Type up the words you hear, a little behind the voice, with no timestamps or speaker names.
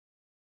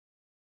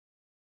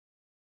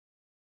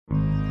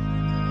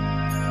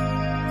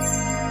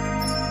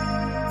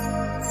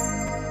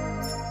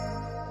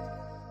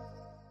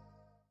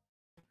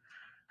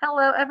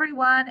Hello,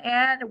 everyone,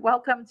 and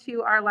welcome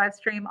to our live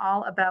stream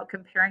all about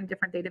comparing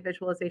different data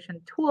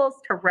visualization tools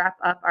to wrap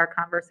up our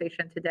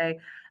conversation today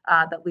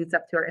that leads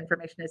up to our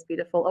Information is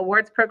Beautiful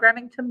Awards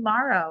programming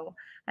tomorrow.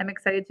 I'm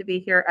excited to be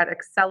here at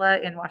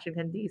Excella in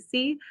Washington,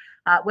 D.C.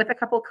 With a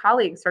couple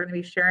colleagues who are going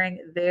to be sharing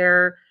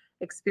their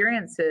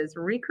experiences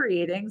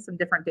recreating some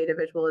different data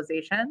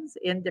visualizations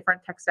in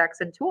different tech stacks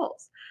and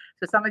tools.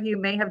 So some of you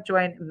may have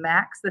joined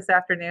Max this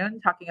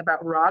afternoon talking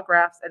about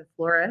RAWgraphs and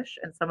Flourish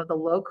and some of the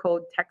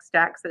low-code tech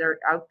stacks that are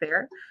out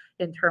there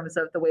in terms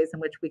of the ways in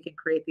which we can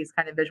create these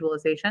kind of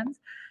visualizations.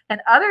 And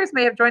others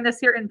may have joined us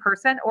here in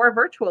person or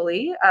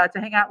virtually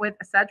to hang out with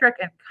Cedric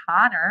and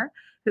Connor,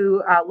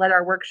 who led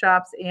our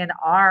workshops in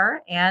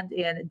R and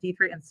in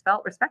D3 and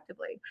Svelte,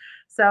 respectively.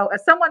 So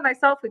as someone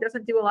myself who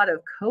doesn't do a lot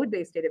of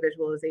code-based data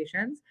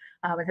visualizations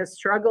and has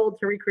struggled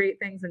to recreate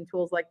things in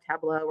tools like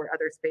Tableau or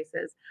other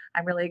spaces,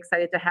 I'm really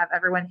excited to have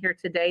everyone here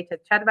today to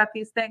chat about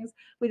these things.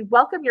 We'd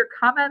welcome your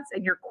comments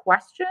and your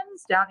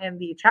questions down in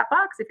the chat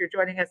box if you're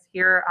joining us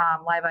here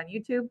live on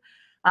YouTube.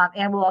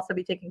 And we'll also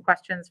be taking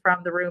questions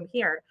from the room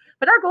here.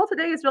 But our goal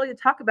today is really to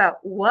talk about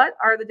what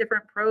are the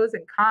different pros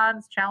and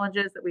cons,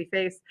 challenges that we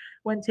face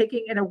when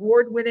taking an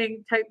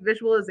award-winning type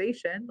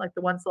visualization, like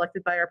the one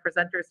selected by our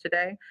presenters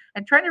today,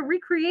 and trying to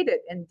recreate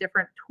it in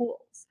different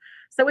tools.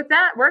 So with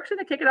that, we're actually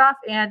going to kick it off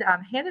and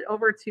hand it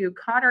over to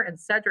Connor and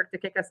Cedric to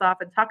kick us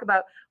off and talk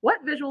about what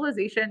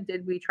visualization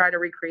did we try to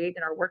recreate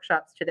in our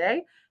workshops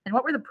today, and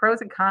what were the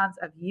pros and cons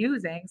of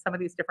using some of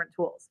these different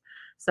tools.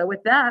 So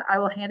with that, I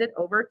will hand it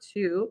over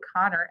to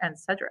Connor and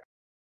Cedric.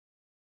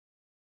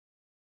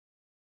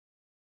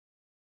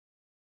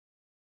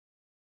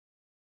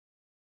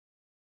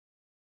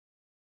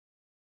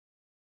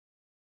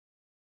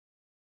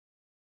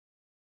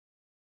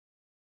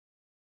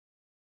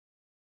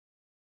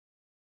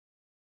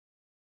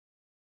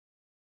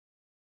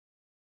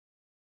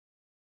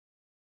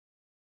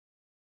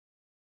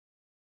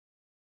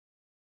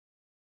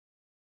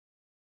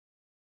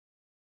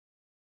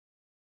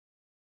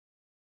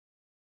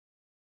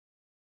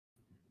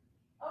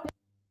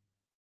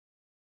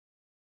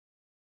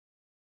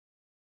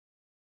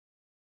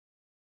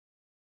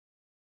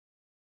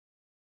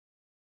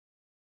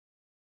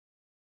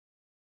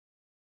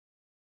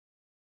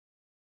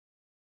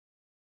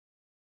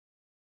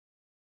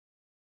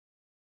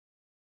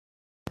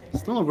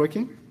 It's not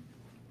working.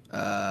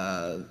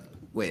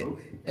 Wait.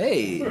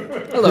 Hey.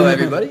 Hello,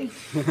 everybody.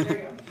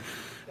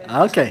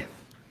 Okay.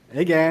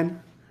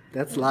 Again,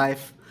 that's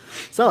live.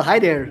 So, hi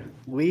there.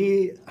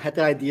 We had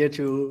the idea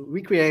to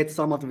recreate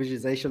some of the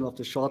visualization of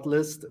the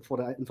shortlist for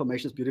the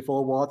Information is Beautiful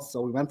Awards.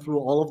 So we went through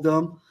all of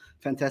them.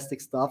 Fantastic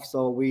stuff.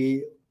 So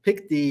we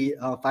picked the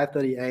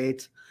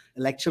 538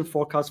 election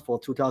forecast for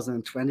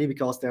 2020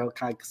 because there are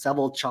kind of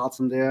several charts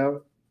in there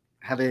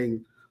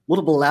having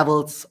multiple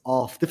levels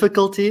of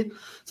difficulty.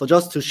 So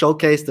just to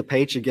showcase the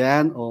page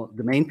again, or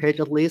the main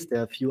page at least, there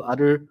are a few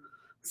other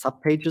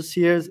sub-pages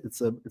here. It's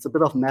a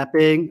bit of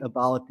mapping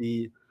about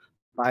the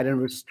Biden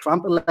versus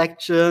Trump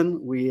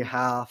election. We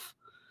have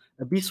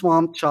a bee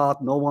swarm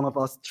chart. No one of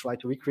us tried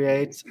to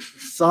recreate.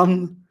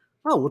 Some,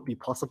 well, would be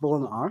possible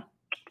in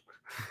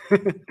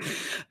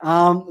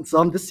R.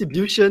 Some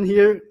distribution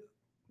here.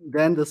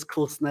 Then this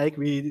cool snake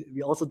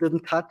we also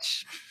didn't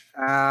touch.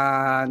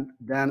 And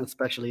then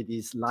especially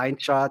these line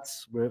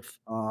charts with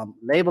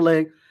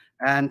labeling,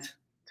 and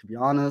to be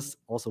honest,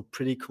 also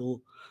pretty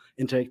cool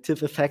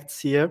interactive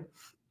effects here.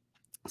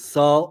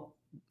 So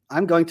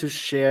I'm going to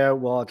share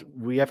what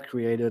we have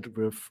created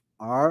with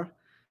R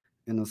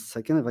in a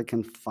second, if I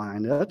can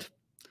find it.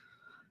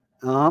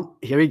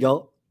 Here we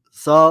go.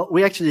 So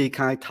we actually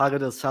kind of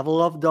targeted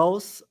several of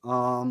those.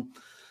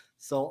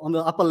 So on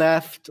the upper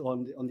left,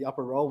 on the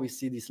upper row, we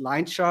see these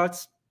line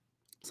charts.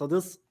 So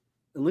this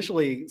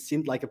initially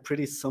seemed like a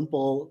pretty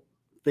simple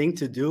thing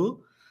to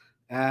do,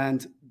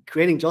 and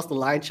creating just a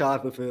line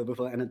chart with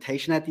an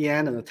annotation at the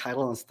end and a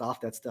title and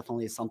stuff, that's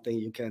definitely something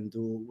you can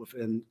do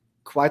within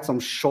quite some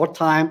short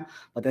time.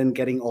 But then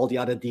getting all the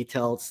other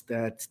details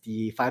that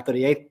the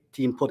 538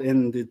 team put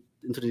into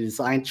the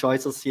design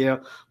choices here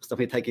was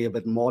definitely taking a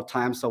bit more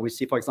time. So we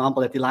see, for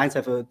example, that the lines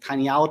have a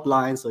tiny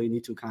outline, so you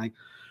need to kind of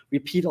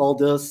repeat all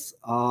this.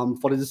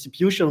 For the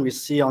distribution, we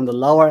see on the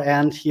lower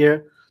end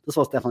here, this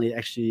was definitely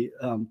actually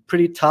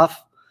pretty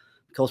tough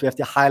because we have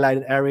the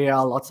highlighted area,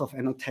 lots of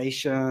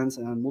annotations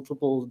and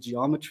multiple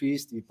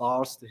geometries, the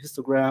bars, the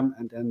histogram,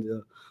 and then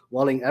the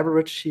rolling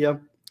average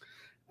here.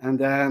 And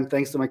then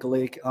thanks to my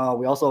colleague,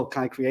 we also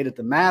kind of created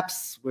the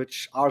maps,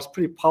 which R is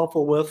pretty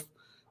powerful with.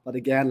 But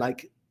again,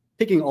 like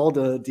picking all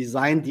the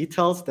design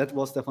details, that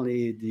was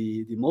definitely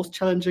the most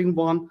challenging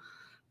one.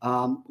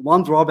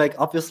 One drawback,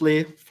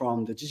 obviously,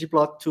 from the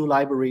ggplot2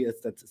 library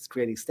is that it's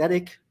creating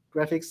static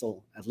graphics.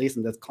 So at least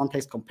in that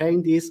context,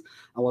 comparing these,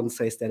 I wouldn't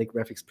say static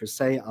graphics per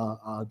se are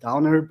a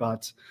downer,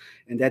 but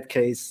in that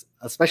case,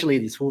 especially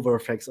these hover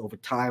effects over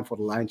time for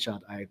the line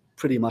chart, I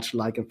pretty much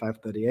like in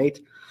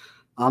 538.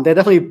 There are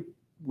definitely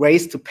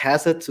ways to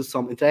pass it to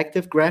some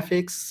interactive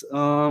graphics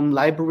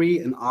library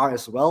in R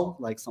as well,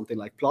 like something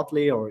like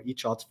Plotly or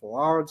eCharts for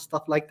R and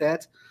stuff like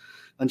that.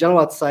 in general,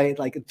 I'd say,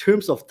 like, in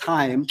terms of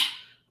time,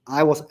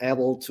 I was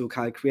able to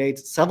kind of create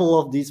several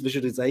of these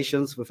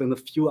visualizations within a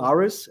few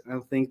hours. I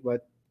think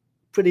with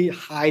pretty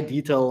high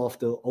detail of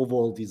the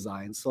overall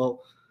design.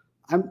 So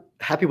I'm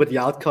happy with the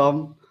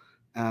outcome.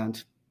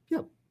 And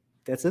yeah,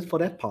 that's it for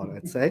that part,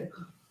 I'd say.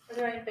 Are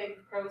there any big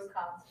pros,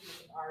 cons to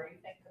using R, you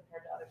think,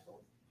 compared to other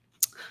tools?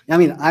 I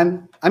mean,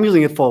 I'm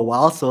using it for a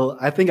while, so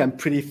I think I'm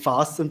pretty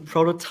fast in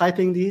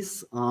prototyping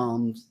these.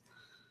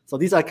 So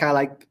these are kind of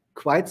like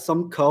quite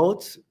some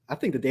code. I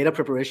think the data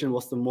preparation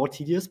was the more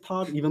tedious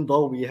part, even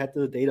though we had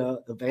the data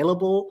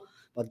available.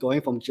 But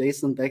going from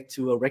JSON back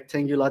to a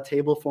rectangular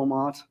table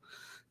format,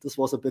 this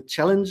was a bit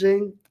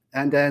challenging.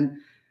 And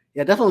then,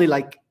 yeah, definitely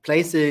like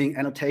placing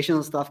annotation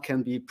and stuff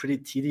can be pretty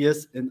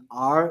tedious in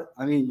R.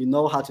 I mean, you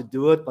know how to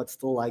do it, but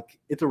still like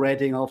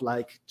iterating of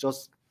like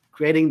just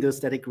creating the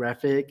static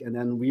graphic and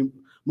then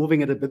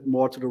moving it a bit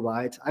more to the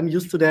right. I'm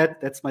used to that.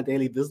 That's my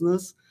daily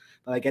business.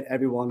 But I get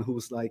everyone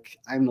who's like,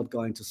 I'm not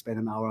going to spend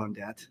an hour on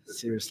that,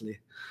 seriously.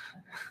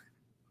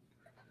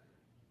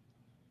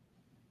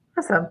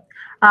 Awesome.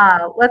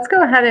 Let's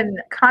go ahead and,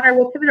 Connor,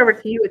 we'll pivot over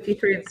to you with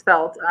D3 and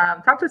Svelte.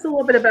 Talk to us a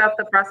little bit about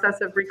the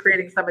process of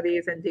recreating some of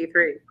these in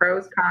D3.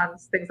 Pros,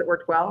 cons, things that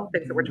worked well,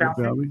 things that were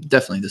challenging.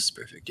 Definitely, this is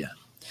perfect,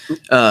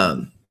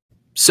 yeah.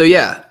 So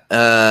yeah,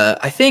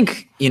 I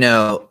think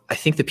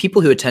the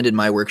people who attended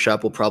my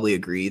workshop will probably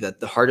agree that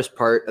the hardest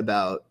part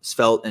about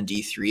Svelte and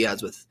D3,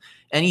 as with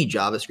any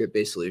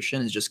JavaScript-based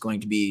solution, is just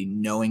going to be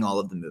knowing all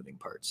of the moving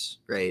parts,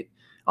 right?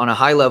 On a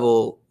high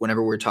level,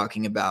 whenever we're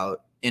talking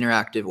about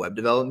interactive web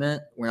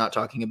development, we're not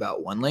talking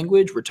about one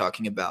language, we're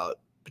talking about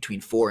between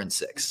 4 and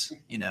 6.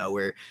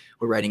 We're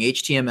writing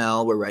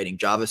HTML, we're writing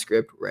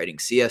JavaScript, we're writing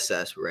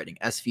CSS, we're writing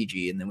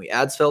SVG, and then we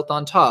add Svelte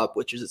on top,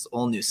 which is its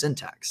all new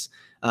syntax.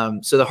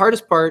 So the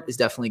hardest part is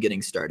definitely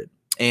getting started.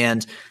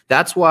 And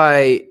that's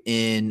why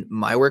in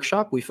my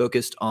workshop, we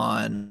focused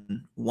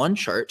on one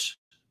chart,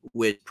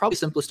 which probably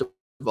simplest of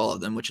all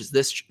of them, which is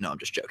this. No, I'm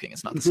just joking.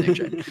 It's not the snake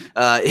chart.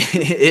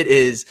 It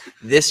is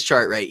this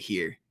chart right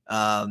here.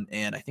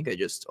 And I think I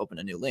just opened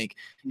a new link.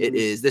 It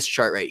is this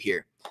chart right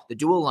here, the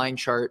dual line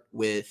chart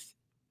with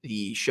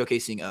the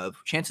showcasing of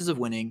chances of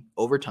winning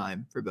over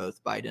time for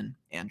both Biden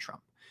and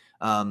Trump.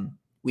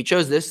 We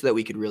chose this so that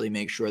we could really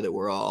make sure that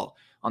we're all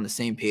on the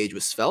same page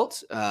with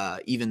Svelte,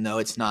 even though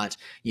it's not,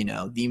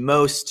 the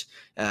most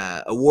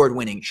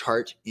award-winning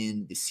chart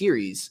in the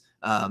series.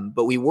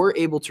 But we were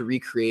able to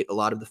recreate a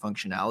lot of the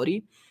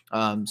functionality.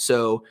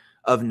 So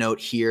of note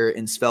here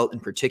in Svelte in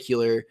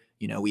particular,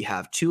 we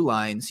have 2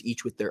 lines,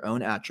 each with their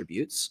own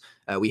attributes.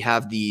 We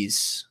have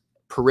these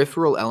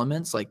peripheral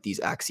elements like these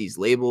axes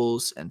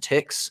labels and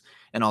ticks.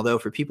 And although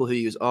for people who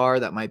use R,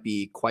 that might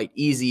be quite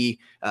easy,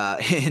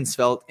 in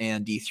Svelte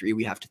and D3,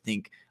 we have to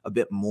think a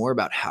bit more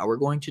about how we're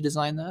going to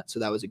design that. So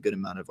that was a good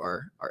amount of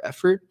our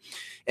effort.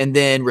 And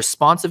then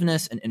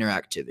responsiveness and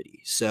interactivity.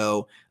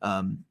 So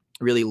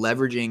really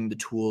leveraging the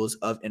tools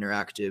of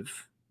interactive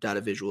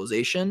data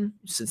visualization.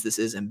 Since this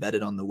is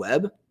embedded on the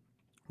web,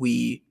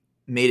 we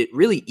made it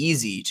really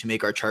easy to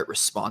make our chart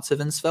responsive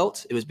in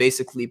Svelte. It was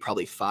basically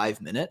probably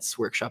 5 minutes.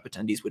 Workshop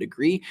attendees would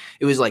agree.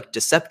 It was like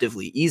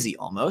deceptively easy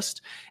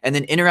almost. And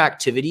then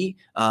interactivity,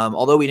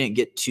 although we didn't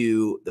get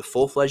to the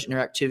full-fledged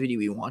interactivity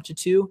we wanted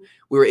to,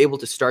 we were able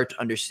to start to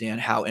understand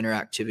how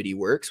interactivity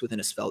works within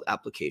a Svelte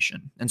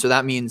application. And so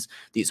that means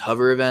these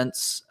hover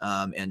events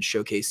and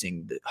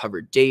showcasing the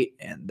hover date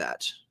and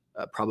that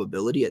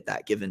probability at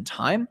that given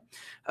time.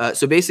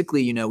 So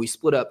basically, we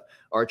split up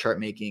our chart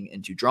making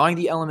into drawing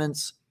the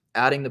elements,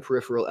 adding the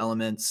peripheral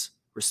elements,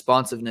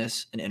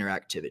 responsiveness, and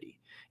interactivity.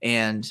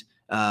 And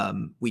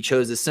we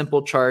chose a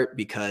simple chart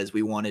because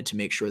we wanted to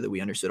make sure that we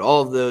understood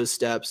all of those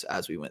steps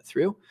as we went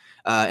through.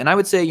 And I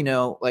would say,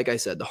 like I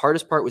said, the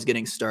hardest part was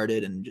getting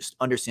started and just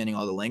understanding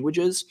all the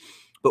languages.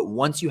 But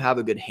once you have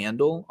a good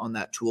handle on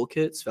that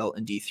toolkit, Svelte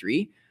and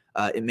D3,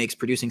 it makes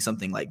producing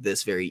something like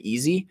this very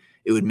easy.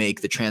 It would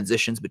make the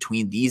transitions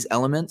between these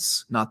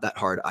elements not that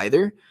hard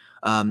either.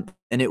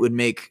 And it would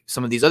make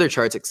some of these other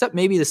charts, except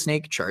maybe the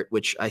snake chart,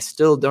 which I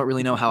still don't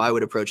really know how I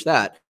would approach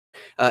that.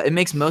 It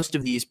makes most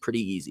of these pretty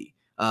easy.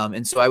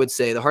 And so I would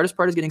say the hardest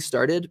part is getting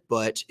started,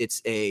 but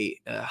it's a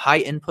high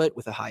input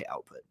with a high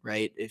output,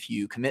 right? If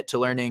you commit to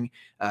learning,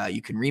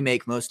 you can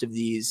remake most of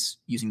these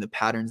using the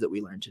patterns that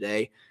we learned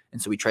today.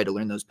 And so we try to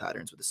learn those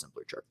patterns with a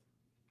simpler chart.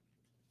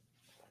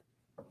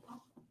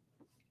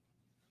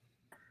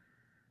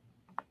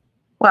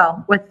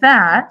 Well, with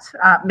that,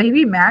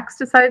 maybe Max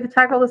decided to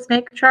tackle the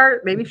snake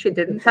chart. Maybe she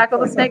didn't tackle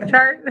the snake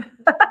chart.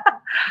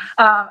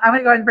 I'm going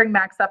to go ahead and bring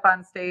Max up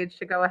on stage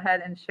to go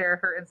ahead and share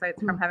her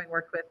insights from having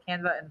worked with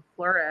Canva and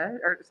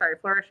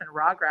Flourish and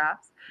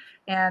RAWgraphs,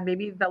 and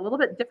maybe the little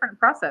bit different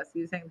process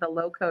using the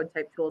low-code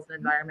type tools and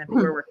environment that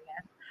we're working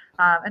in.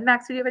 And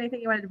Max, do you have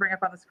anything you wanted to bring up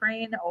on the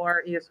screen,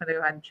 or you just want to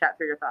go ahead and chat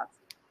through your thoughts?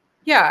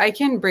 Yeah, I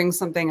can bring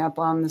something up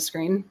on the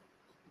screen.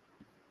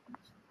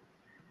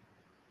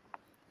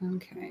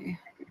 Okay.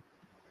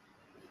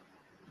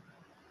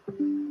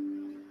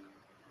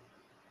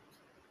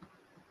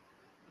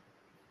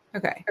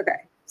 Okay.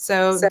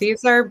 So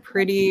these are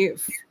pretty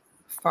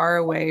far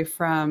away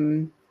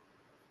from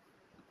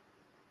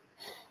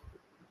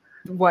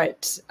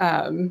what,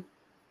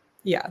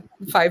 yeah,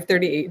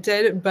 538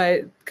 did,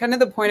 but kind of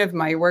the point of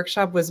my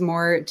workshop was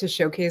more to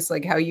showcase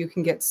like how you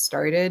can get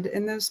started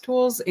in those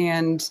tools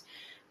and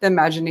the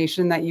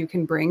imagination that you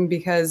can bring.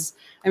 Because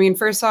I mean,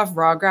 first off,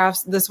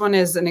 RAWgraphs, this one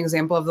is an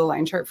example of the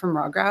line chart from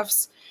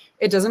RAWgraphs.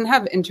 It doesn't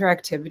have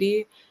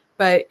interactivity,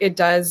 but it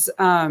does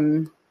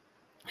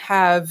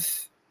have,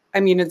 I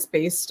mean, it's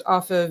based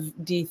off of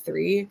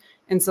D3.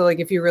 And so like,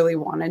 if you really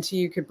wanted to,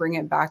 you could bring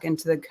it back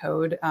into the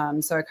code.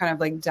 So I kind of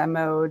like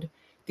demoed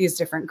these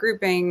different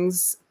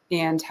groupings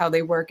and how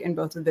they work in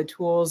both of the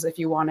tools if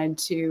you wanted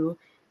to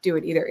do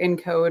it either in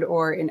code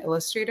or in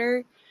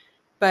Illustrator.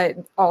 But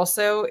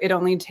also it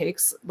only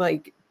takes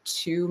like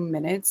 2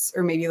 minutes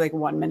or maybe like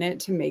 1 minute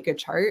to make a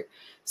chart.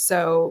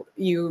 So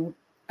you,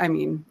 I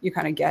mean, you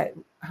kind of get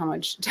how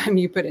much time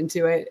you put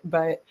into it,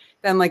 but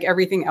then like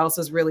everything else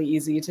is really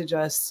easy to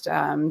just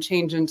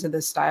change into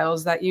the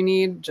styles that you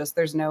need. Just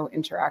there's no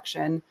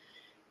interaction.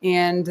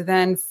 And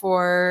then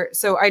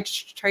so I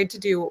tried to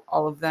do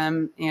all of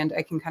them, and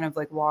I can kind of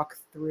like walk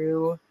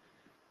through.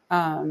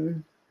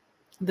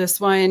 This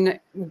one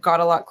got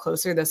a lot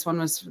closer. This one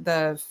was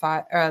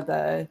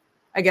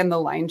again, the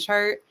line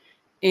chart,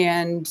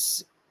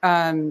 and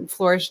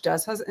Flourish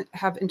does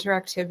have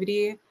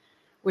interactivity,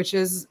 which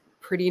is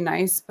pretty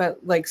nice, but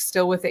like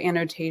still with the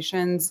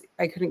annotations,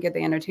 I couldn't get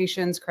the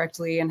annotations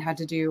correctly and had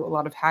to do a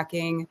lot of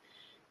hacking.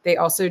 They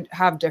also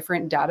have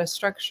different data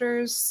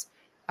structures,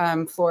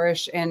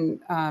 Flourish and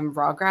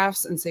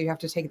RAWgraphs, and so you have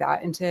to take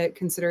that into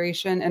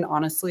consideration. And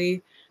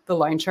honestly, the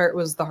line chart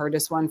was the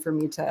hardest one for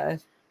me to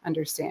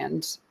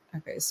understand.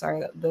 Okay, sorry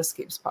that this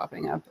keeps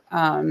popping up.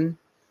 And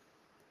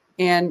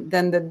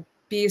then the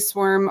bee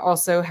swarm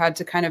also had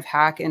to kind of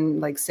hack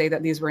and like say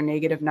that these were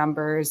negative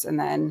numbers, and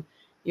then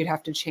you'd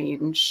have to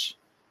change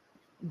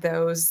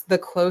those. The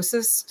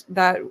closest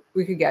that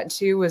we could get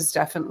to was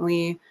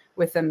definitely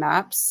with the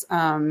maps,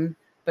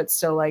 but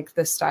still like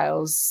the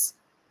styles,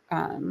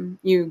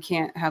 you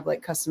can't have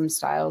like custom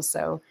styles,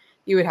 so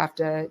you would have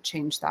to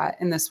change that.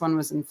 And this one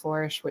was in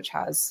Flourish, which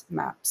has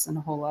maps and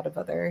a whole lot of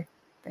other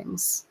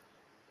things.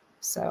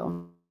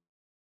 So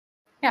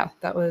yeah,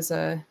 that was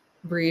a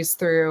breeze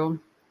through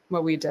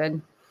what we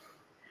did.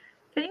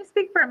 Can you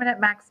speak for a minute,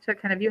 Max, to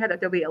kind of, you had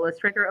Adobe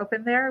Illustrator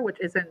open there, which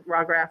isn't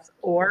RAWgraphs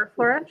or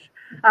Flourish.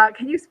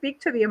 Can you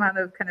speak to the amount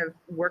of kind of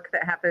work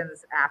that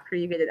happens after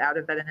you get it out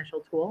of that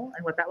initial tool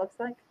and what that looks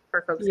like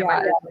for folks who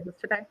might be doing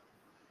this today?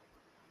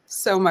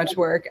 So much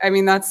work. I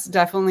mean, that's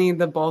definitely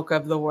the bulk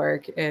of the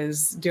work,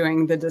 is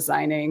doing the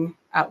designing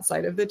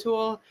outside of the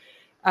tool.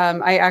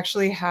 I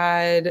actually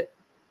had,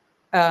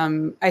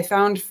 I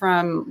found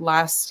from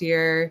last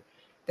year,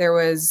 there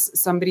was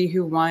somebody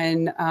who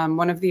won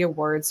one of the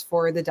awards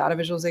for the data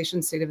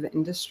visualization state of the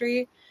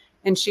industry.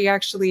 And she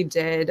actually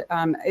did,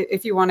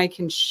 if you want, I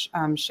can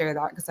share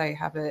that because I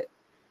have it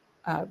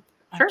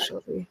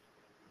actually.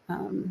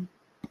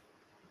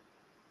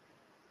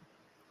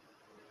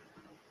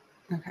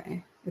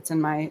 Okay, it's in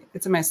my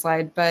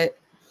slide, but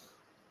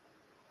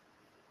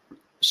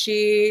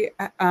she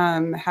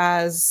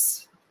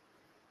has,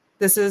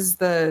 this is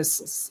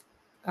the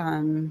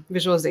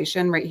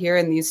visualization right here,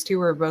 and these two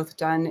were both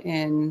done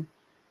in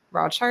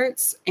raw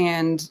charts,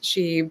 and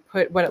she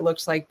put what it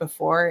looked like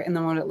before and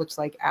then what it looks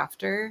like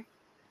after.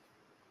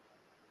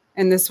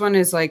 And this one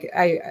is like,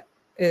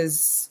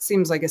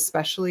 seems like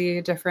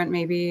especially different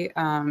maybe.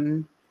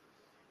 And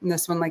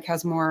this one like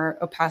has more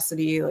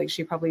opacity, like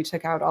she probably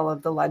took out all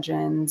of the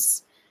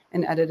legends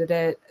and edited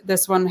it.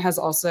 This one has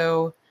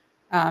also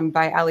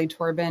by Ali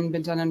Torben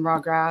been done in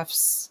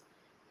RAWgraphs,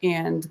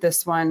 and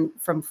this one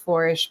from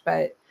Flourish.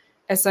 But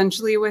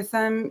essentially with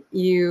them,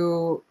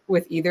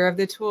 with either of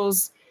the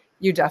tools,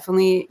 you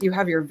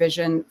have your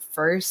vision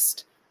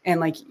first, and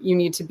like you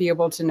need to be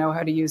able to know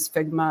how to use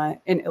Figma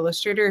and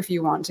Illustrator if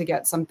you want to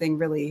get something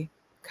really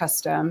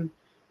custom,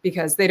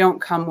 because they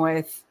don't come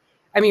with,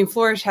 I mean,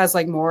 Flourish has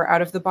like more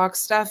out of the box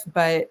stuff,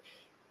 but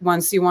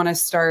once you want to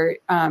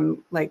start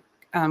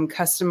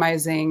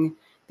customizing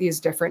these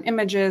different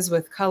images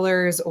with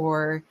colors,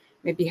 or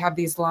maybe have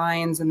these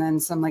lines and then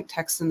some like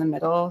text in the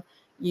middle,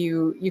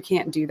 you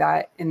can't do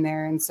that in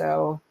there. And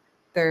so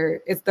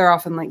they're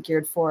often like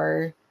geared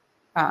for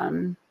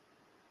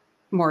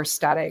more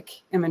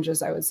static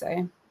images, I would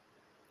say.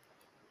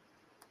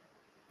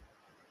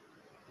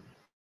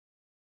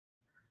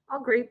 All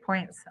great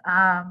points.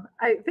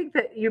 I think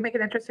that you make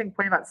an interesting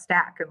point about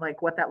stack and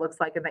like what that looks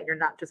like, and that you're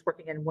not just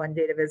working in one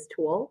data viz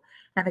tool.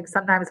 I think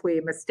sometimes we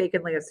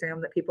mistakenly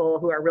assume that people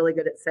who are really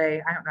good at,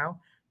 say, I don't know,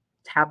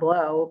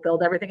 Tableau,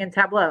 build everything in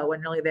Tableau,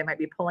 when really they might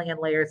be pulling in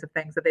layers of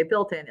things that they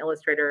built in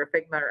Illustrator or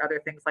Figma or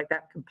other things like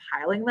that,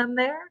 compiling them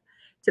there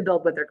to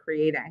build what they're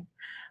creating.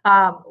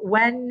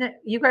 When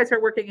you guys are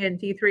working in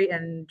D3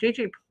 and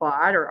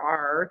ggplot or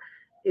R,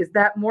 is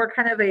that more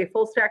kind of a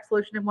full stack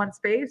solution in one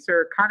space?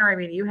 Or Connor, I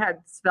mean, you had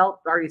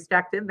Svelte already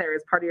stacked in there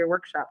as part of your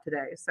workshop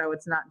today, so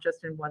it's not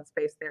just in one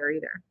space there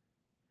either.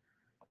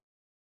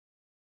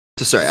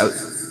 So sorry.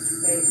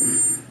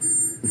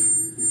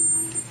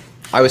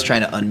 I was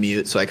trying to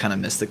unmute, so I kind of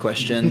missed the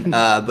question.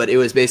 But it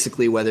was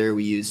basically whether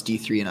we use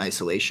D3 in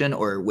isolation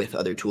or with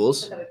other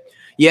tools.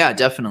 Yeah,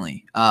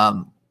 definitely.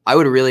 I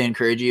would really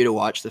encourage you to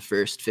watch the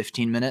first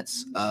 15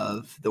 minutes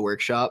of the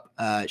workshop.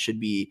 It should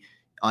be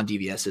on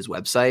DVS's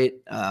website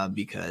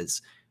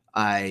because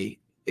I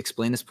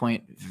explain this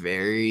point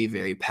very,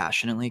 very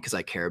passionately because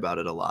I care about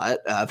it a lot.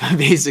 But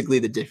basically,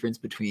 the difference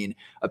between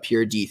a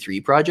pure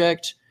D3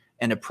 project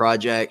and a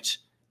project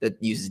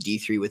that uses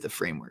D3 with a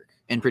framework,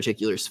 in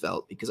particular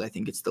Svelte, because I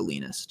think it's the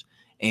leanest.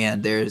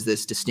 And there's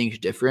this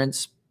distinct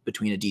difference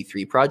between a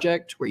D3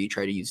 project where you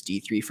try to use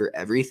D3 for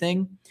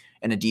everything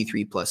and a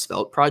D3 plus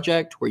Svelte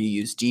project where you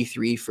use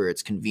D3 for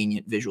its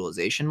convenient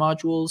visualization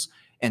modules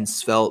and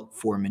Svelte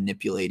for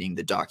manipulating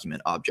the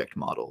document object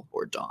model,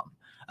 or DOM.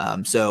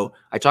 So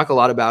I talk a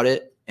lot about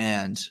it,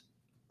 and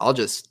I'll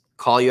just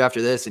call you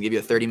after this and give you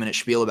a 30-minute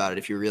spiel about it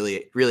if you're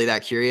really, really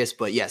that curious.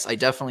 But yes, I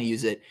definitely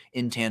use it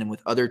in tandem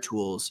with other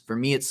tools. For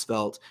me, it's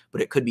Svelte,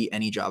 but it could be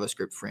any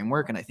JavaScript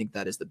framework. And I think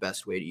that is the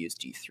best way to use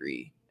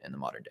D3 in the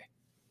modern day.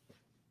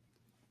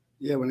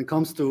 Yeah, when it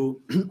comes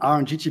to R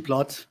and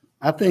ggplot,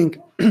 I think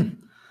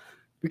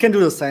we can do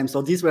the same.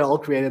 So these were all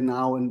created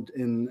now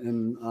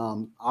in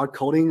our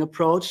coding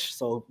approach.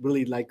 So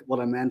really like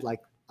what I meant, like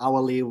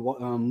hourly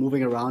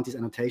moving around these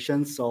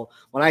annotations. So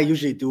what I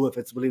usually do, if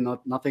it's really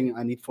nothing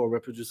I need for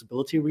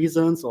reproducibility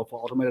reasons or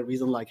for automated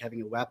reasons, like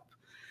having a web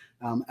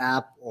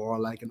app or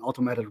like an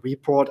automated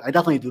report, I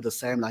definitely do the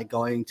same, like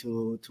going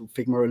to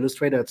Figma or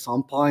Illustrator at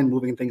some point,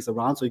 moving things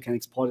around so you can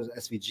export it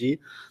as SVG.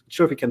 I'm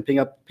sure if we can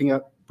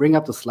bring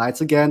up the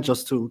slides again,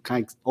 just to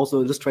kind of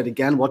also illustrate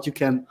again what you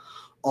can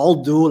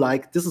all do.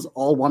 Like this is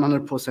all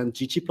 100%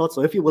 ggplot.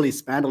 So if you really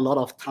spend a lot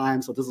of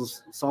time, so this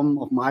is some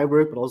of my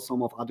work, but also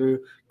some of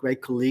other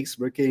great colleagues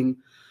working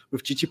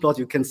with ggplot,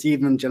 you can see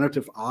even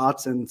generative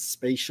arts and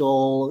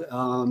spatial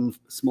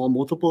small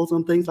multiples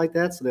and things like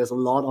that. So there's a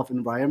lot of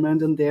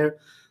environment in there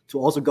to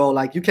also go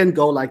like, you can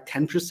go like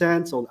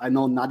 10%. So I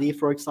know Nadi,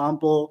 for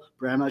example,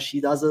 Brahma, she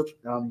does it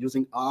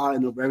using R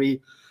in a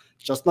very,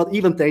 just not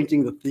even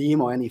changing the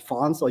theme or any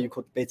fonts, or you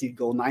could basically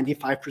go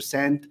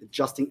 95%,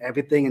 adjusting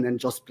everything and then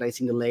just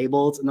placing the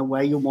labels in the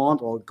way you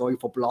want, or going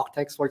for block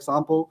text, for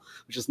example,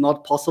 which is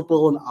not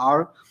possible in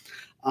R.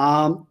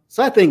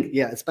 So I think,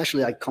 yeah,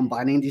 especially like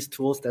combining these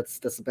tools, that's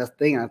the best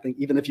thing. I think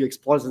even if you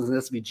export it as an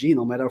SVG,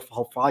 no matter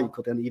how far, you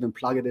could then even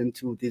plug it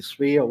into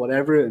D3 or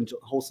whatever and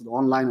host it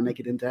online and make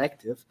it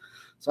interactive.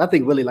 So I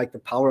think really like the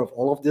power of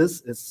all of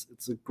this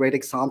it's a great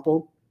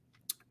example.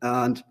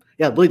 And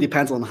yeah, it really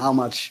depends on how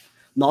much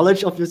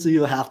knowledge obviously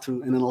you have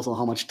to, and then also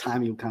how much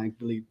time you kind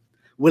of really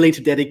willing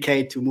to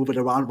dedicate to move it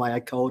around via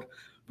code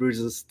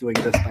versus doing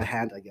this by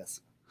hand, I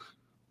guess.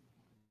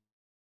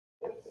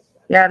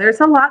 Yeah, there's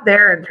a lot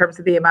there in terms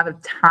of the amount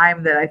of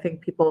time that I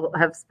think people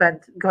have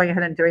spent going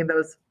ahead and doing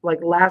those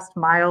like last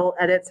mile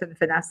edits and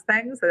finesse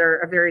things that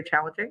are very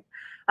challenging.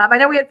 I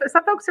know we had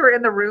some folks who were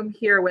in the room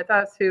here with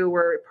us who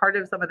were part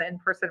of some of the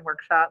in-person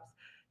workshops.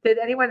 Did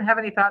anyone have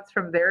any thoughts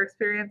from their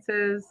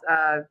experiences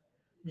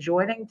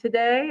joining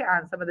today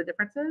on some of the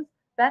differences?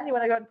 Ben, you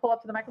want to go ahead and pull up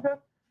to the microphone?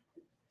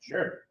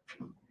 Sure.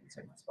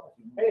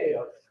 Hey,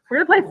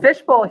 we're going to play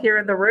fishbowl here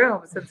in the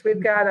room since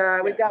we've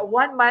got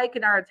one mic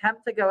in our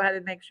attempt to go ahead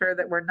and make sure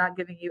that we're not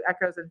giving you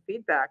echoes and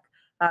feedback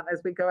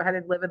as we go ahead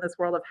and live in this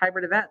world of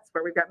hybrid events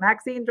where we've got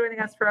Maxine joining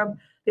us from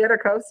the other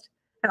coast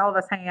and all of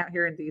us hanging out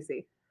here in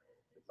DC.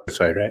 This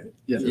way, right?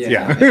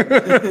 Yeah.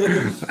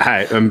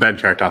 Hi, I'm Ben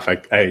Chertoff.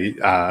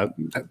 I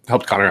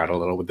helped Connor out a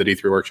little with the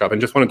D3 workshop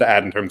and just wanted to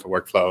add in terms of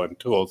workflow and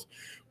tools.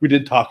 We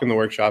did talk in the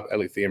workshop, at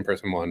least the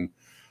in-person one,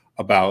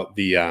 about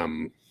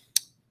the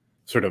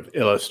sort of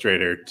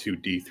Illustrator to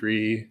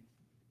D3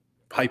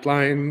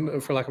 pipeline,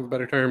 for lack of a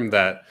better term,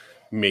 that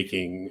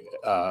doing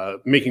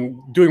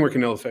work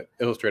in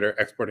Illustrator,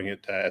 exporting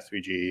it to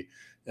SVG,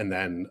 and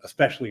then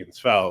especially in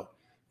Svelte,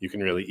 you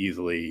can really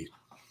easily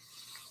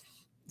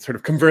sort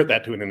of convert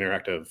that to an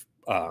interactive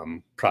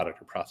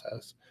product or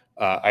process.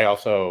 I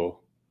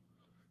also,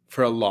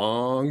 for a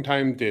long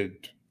time,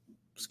 did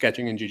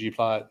sketching in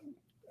ggplot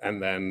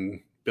and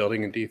then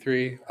building in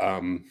D3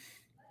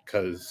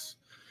 because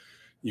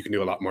you can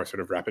do a lot more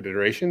sort of rapid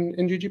iteration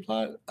in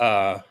ggplot.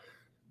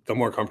 The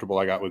more comfortable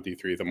I got with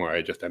D3, the more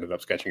I just ended up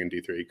sketching in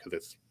D3 because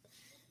it's,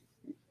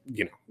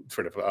 you know,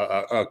 sort of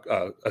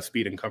a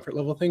speed and comfort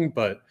level thing.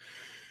 But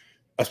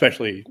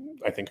especially,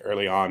 I think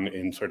early on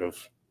in sort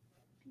of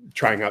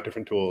trying out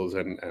different tools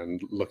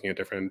and looking at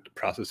different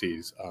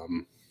processes,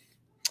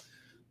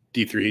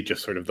 D3,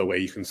 just sort of the way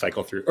you can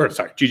cycle through, or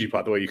sorry,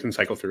 ggplot, the way you can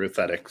cycle through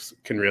aesthetics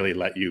can really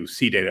let you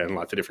see data in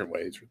lots of different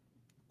ways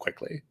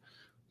quickly.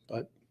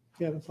 But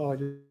yeah, that's all I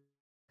do.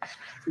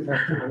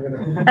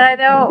 And I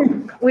know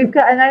we've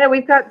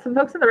got some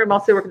folks in the room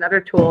also working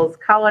other tools.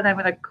 Colin, I'm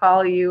going to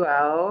call you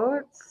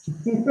out.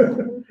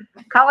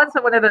 Colin's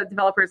one of the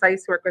developers I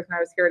used to work with when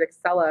I was here at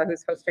Excella,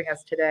 who's hosting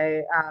us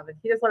today. And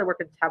he does a lot of work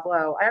in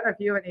Tableau. I don't know if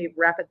you have any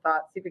rapid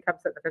thoughts. He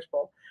becomes at the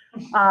fishbowl.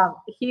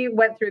 He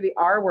went through the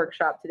R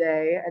workshop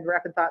today and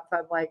rapid thoughts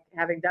on like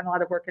having done a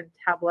lot of work in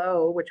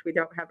Tableau, which we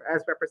don't have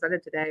as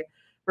represented today,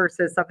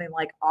 versus something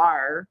like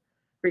R.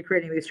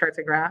 recreating these charts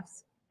and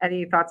graphs.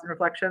 Any thoughts and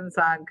reflections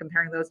on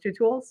comparing those two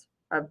tools,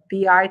 a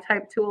BI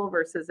type tool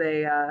versus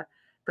a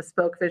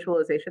bespoke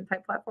visualization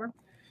type platform?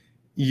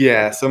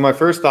 Yeah, so my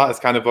first thought is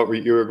kind of what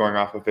you were going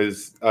off of,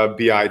 is a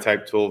BI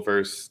type tool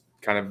versus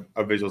kind of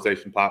a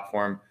visualization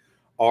platform.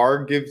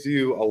 R gives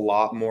you a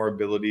lot more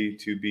ability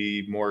to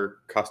be more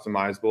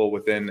customizable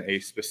within a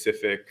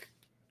specific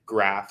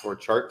graph or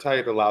chart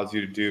type. It allows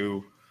you to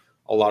do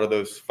a lot of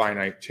those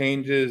finite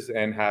changes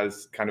and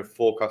has kind of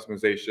full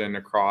customization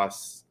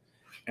across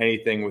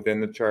anything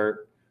within the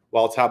chart.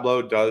 While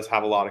Tableau does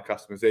have a lot of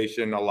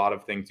customization, a lot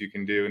of things you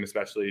can do, and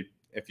especially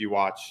if you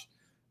watch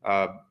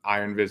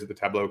Iron Viz at the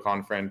Tableau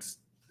conference,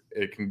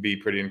 it can be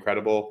pretty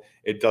incredible.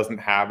 It doesn't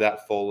have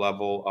that full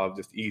level of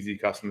just easy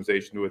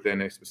customization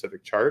within a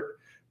specific chart.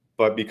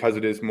 But because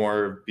it is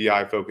more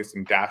BI focused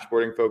and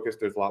dashboarding focused,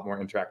 there's a lot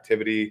more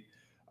interactivity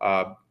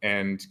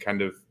and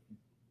kind of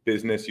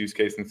business use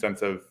case in the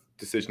sense of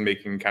decision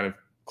making, kind of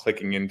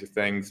clicking into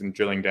things and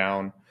drilling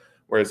down.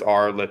 Whereas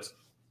R lets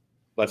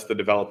the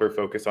developer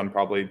focus on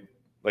probably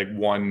like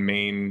one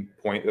main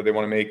point that they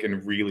want to make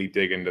and really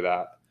dig into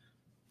that.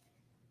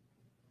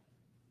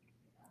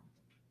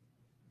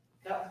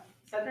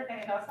 Cedric,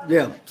 any thoughts on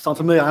Yeah, sounds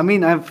familiar. I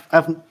mean, I've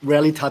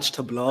rarely touched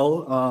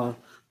Tableau.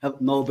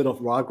 Know a bit of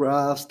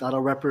RAWgraphs, data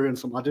wrapper, and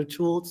some other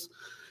tools.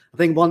 I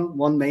think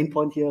one main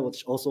point here,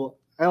 which also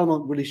I'm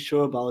not really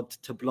sure about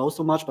Tableau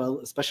so much, but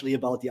especially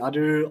about the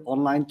other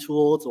online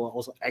tools or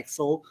also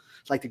Excel,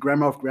 it's like the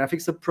grammar of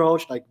graphics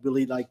approach, like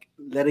really like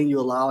letting you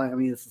allow. I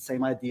mean, it's the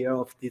same idea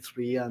of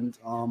D3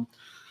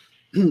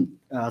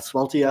 and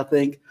Svelte, I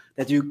think,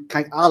 that you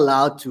kind of are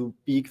allowed to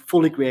be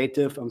fully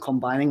creative and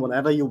combining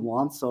whatever you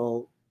want.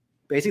 So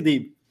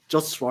basically,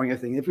 just throwing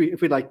everything.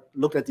 If we like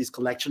look at this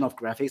collection of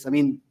graphics, I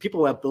mean,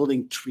 people were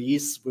building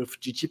trees with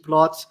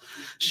ggplot,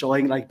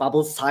 showing like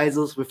bubble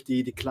sizes with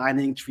the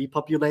declining tree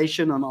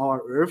population on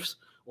our Earth,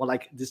 or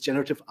like this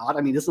generative art.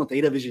 I mean, this is not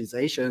data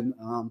visualization.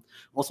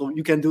 Also,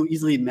 you can do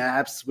easily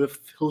maps with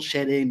hill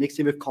shading,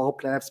 mixing with color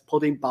plats,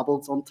 putting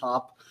bubbles on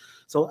top.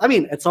 So, I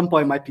mean, at some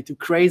point it might be too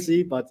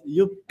crazy, but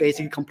you're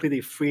basically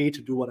completely free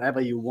to do whatever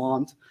you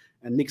want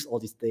and mix all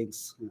these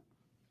things. Yeah.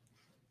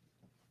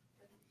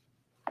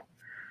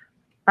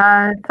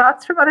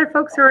 Thoughts from other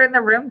folks who are in the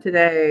room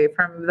today,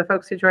 from the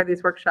folks who joined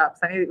these workshops?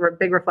 Any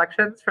big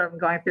reflections from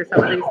going through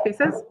some of these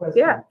pieces?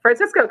 Yeah,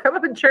 Francisco, come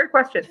up and share a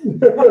question.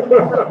 A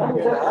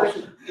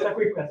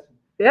quick question.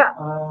 Yeah.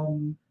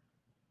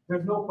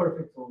 There's no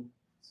perfect tool,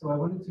 so I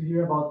wanted to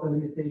hear about the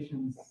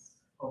limitations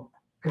of,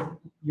 because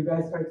you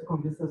guys tried to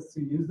convince us to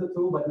use the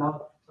tool, but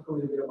now talk a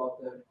little bit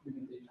about the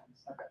limitations.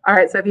 Okay. All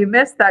right, so if you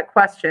missed that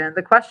question,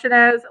 the question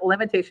is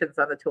limitations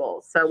on the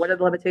tools. So what are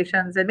the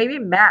limitations? And maybe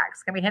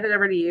Max, can we hand it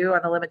over to you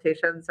on the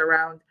limitations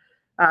around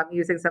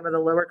using some of the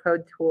lower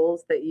code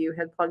tools that you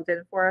had plugged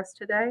in for us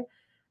today?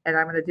 And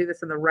I'm going to do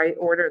this in the right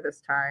order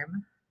this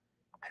time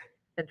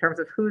in terms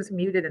of who's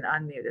muted and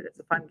unmuted. It's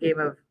a fun game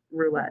of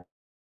roulette.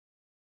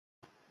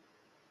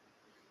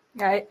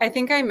 Yeah, I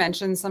think I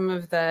mentioned some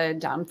of the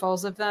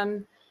downfalls of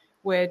them,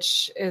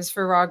 which is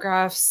for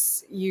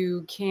RAWgraphs,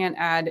 you can't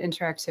add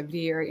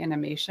interactivity or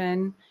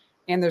animation.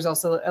 And there's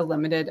also a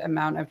limited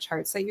amount of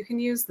charts that you can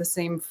use. The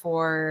same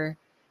for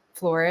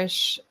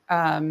Flourish.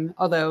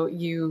 Although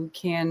you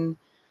can,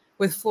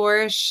 with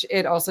Flourish,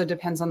 it also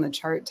depends on the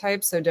chart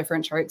type. So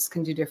different charts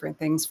can do different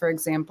things. For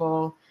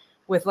example,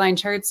 with line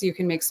charts, you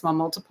can make small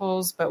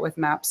multiples, but with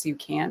maps, you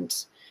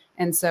can't.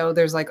 And so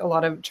there's like a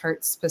lot of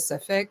chart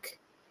specific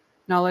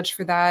knowledge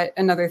for that.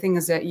 Another thing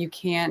is that you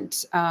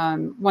can't,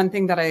 one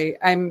thing that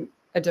I'm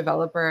a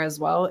developer as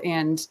well,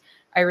 and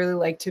I really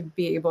like to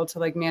be able to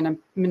like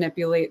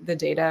manipulate the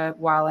data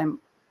while I'm,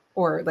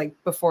 or like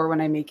before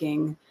when I'm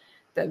making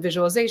the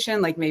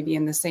visualization, like maybe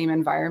in the same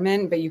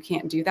environment, but you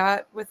can't do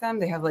that with them.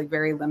 They have like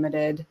very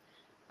limited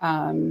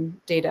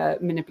data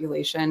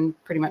manipulation,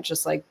 pretty much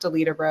just like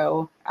delete a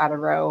row, add a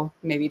row,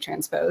 maybe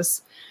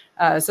transpose.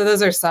 So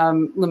those are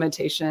some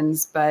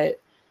limitations, but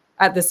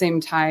at the same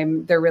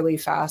time, they're really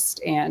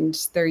fast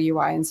and they're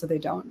UI, and so they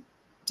don't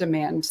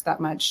demand that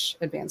much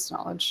advanced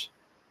knowledge.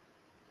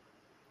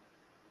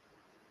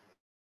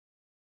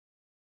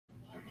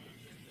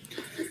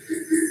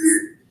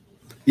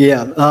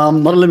 Yeah,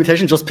 not a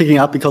limitation, just picking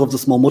up because of the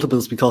small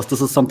multiples, because this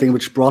is something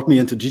which brought me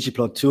into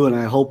ggplot too, and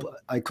I hope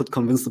I could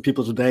convince the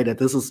people today that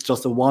this is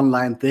just a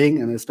one-line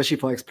thing, and especially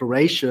for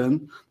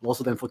exploration,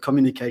 also then for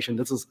communication,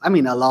 this is, I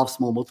mean, I love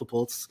small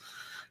multiples,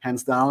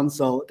 hands down.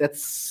 So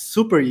that's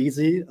super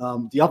easy.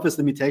 The obvious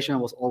limitation I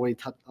was already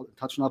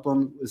touching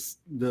upon is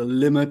the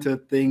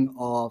limited thing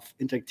of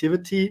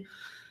interactivity.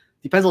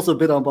 Depends also a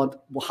bit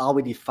about how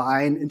we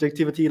define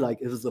interactivity. Like,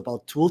 is it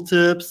about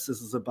tooltips?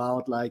 Is it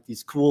about like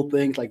these cool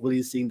things, like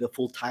really seeing the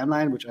full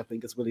timeline, which I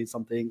think is really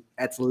something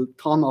adds a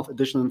ton of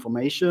additional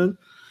information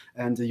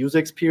and the user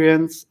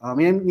experience. I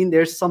mean,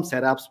 there's some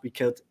setups we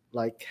could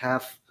like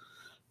have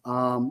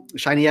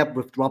Shiny app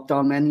with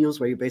drop-down menus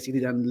where you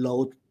basically then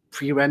load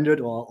pre-rendered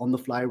or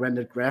on-the-fly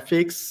rendered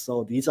graphics.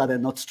 So these are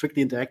then not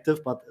strictly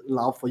interactive, but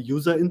allow for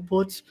user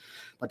input.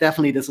 But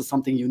definitely this is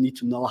something you need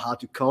to know how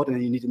to code,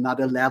 and you need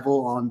another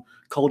level on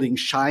coding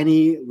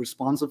shiny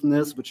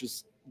responsiveness, which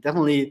is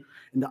definitely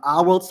in the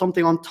R world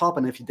something on top.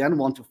 And if you then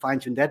want to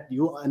fine-tune that,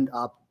 you end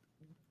up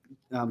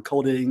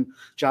coding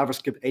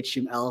JavaScript,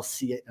 HTML,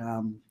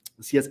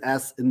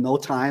 CSS in no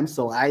time.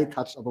 So I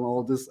touched upon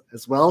all this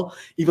as well,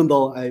 even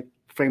though I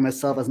frame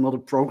myself as not a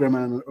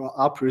programmer or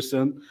R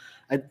person.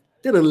 I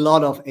did a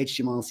lot of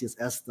HTML and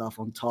CSS stuff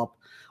on top.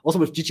 Also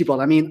with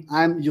ggplot, I mean,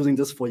 I'm using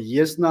this for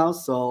years now,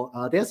 so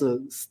there's a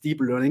steep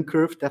learning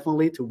curve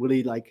definitely to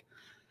really like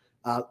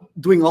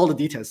doing all the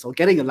details. So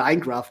getting a line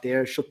graph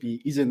there should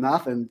be easy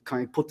enough, and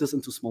kind of put this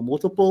into small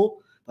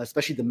multiple, but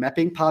especially the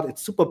mapping part,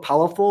 it's super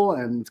powerful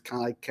and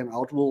kind of like can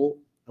outrule,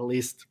 at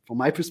least from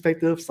my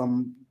perspective,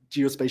 some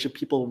geospatial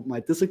people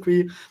might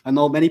disagree. I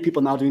know many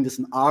people now doing this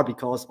in R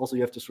because also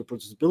you have this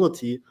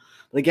reproducibility.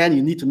 But again,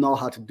 you need to know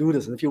how to do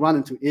this. And if you run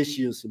into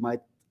issues, you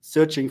might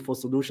searching for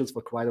solutions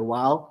for quite a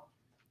while.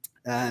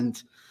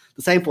 And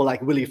the same for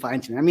like really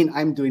fine-tuning. I mean,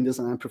 I'm doing this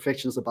and I'm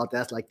perfectionist about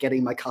that, like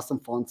getting my custom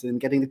fonts in,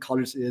 getting the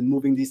colors in,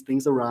 moving these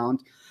things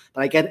around.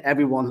 But I get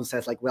everyone who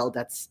says like, well,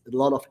 that's a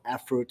lot of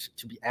effort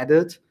to be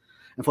added.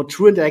 And for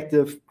true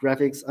interactive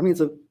graphics, I mean,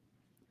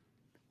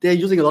 they're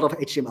using a lot of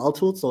HTML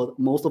tools, so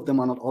most of them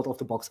are not out of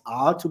the box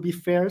R, to be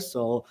fair.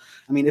 So,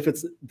 I mean, if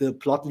it's the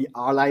Plotly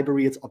R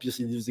library, it's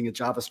obviously using a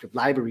JavaScript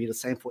library. The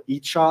same for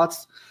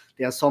eCharts.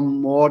 There are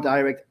some more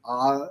direct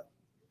R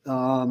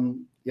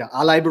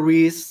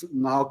libraries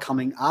now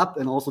coming up,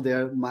 and also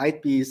there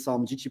might be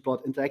some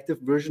ggplot interactive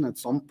version at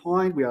some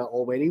point we are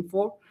all waiting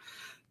for.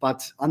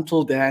 But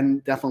until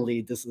then,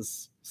 definitely this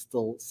is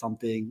still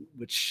something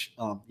which,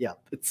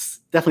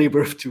 it's definitely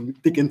worth to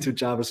dig into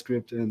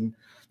JavaScript and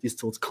these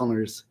tools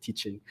Connor's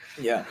teaching.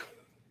 Yeah.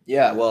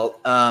 Well,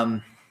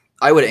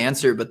 I would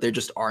answer, but there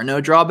just are no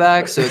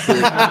drawbacks. So it's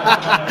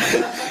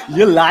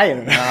You're a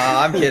liar. No,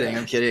 I'm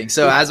kidding.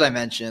 So as I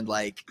mentioned,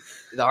 like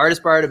the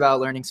hardest part about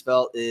learning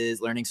Svelte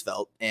is learning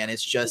Svelte, and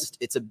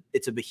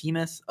it's a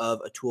behemoth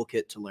of a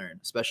toolkit to learn,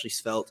 especially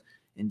Svelte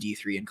and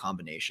D3 in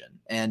combination.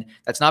 And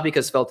that's not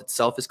because Svelte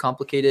itself is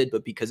complicated,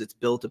 but because it's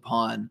built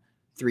upon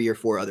 3 or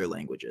 4 other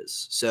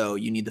languages. So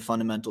you need the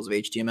fundamentals of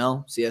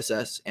HTML,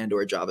 CSS, and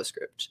or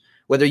JavaScript.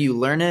 Whether you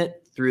learn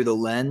it through the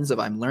lens of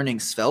I'm learning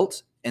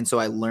Svelte, and so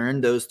I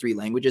learn those 3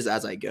 languages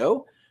as I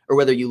go, or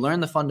whether you learn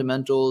the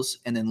fundamentals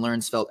and then learn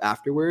Svelte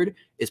afterward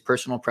is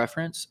personal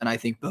preference. And I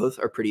think both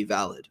are pretty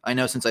valid. I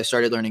know since I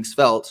started learning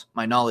Svelte,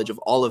 my knowledge of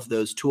all of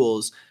those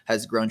tools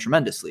has grown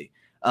tremendously.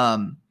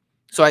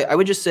 So I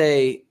would just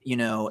say,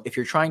 if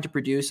you're trying to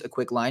produce a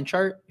quick line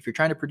chart, if you're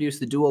trying to produce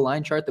the dual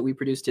line chart that we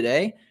produced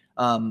today,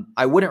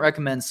 I wouldn't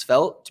recommend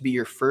Svelte to be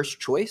your first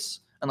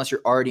choice unless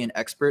you're already an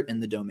expert in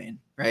the domain,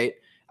 right?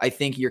 I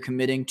think you're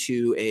committing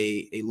to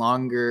a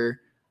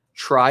longer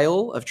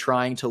trial of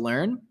trying to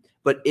learn.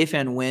 But if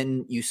and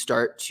when you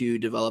start to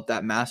develop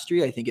that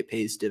mastery, I think it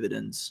pays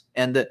dividends.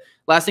 And the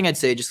last thing I'd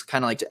say, just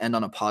kind of like to end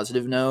on a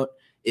positive note,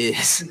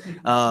 is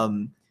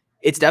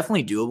it's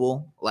definitely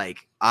doable.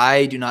 Like,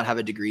 I do not have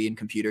a degree in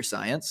computer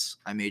science.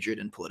 I majored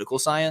in political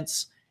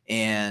science,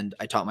 and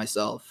I taught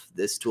myself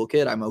this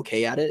toolkit. I'm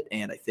okay at it.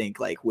 And I think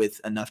like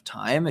with enough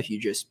time, if you're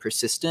just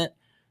persistent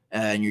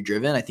and you're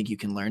driven, I think you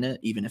can learn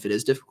it, even if it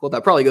is difficult.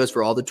 That probably goes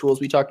for all the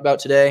tools we talked about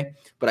today.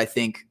 But I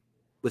think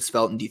with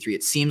Svelte and D3,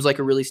 it seems like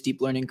a really steep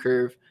learning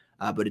curve,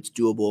 but it's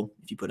doable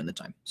if you put in the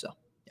time. So,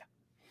 yeah.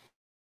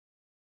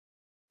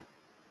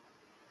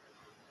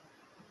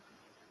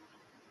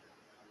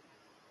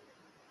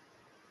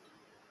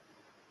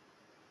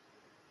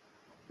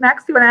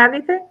 Max, do you want to add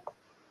anything?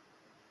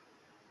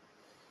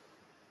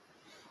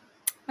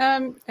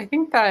 I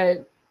think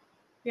that,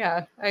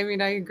 I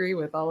mean, I agree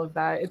with all of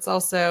that. It's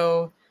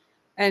also,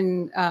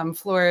 and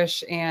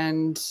Flourish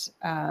and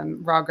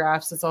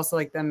RAWgraphs, it's also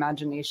like the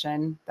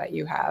imagination that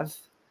you have.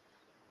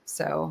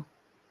 So,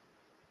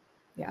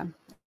 yeah.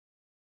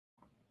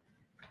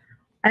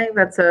 I think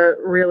that's a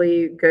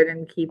really good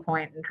and key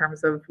point in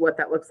terms of what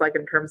that looks like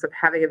in terms of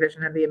having a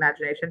vision and the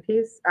imagination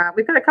piece.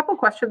 We've got a couple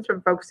questions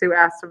from folks who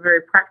asked some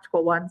very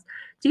practical ones.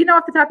 Do you know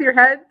off the top of your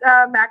head,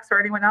 Max, or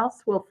anyone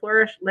else, will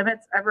Flourish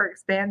limits ever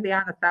expand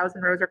beyond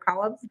 1,000 rows or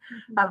columns?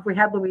 If we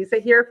had Louisa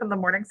here from the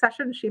morning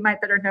session, she might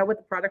better know what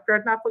the product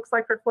roadmap looks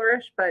like for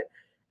Flourish, but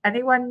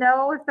anyone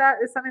know if that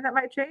is something that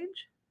might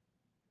change?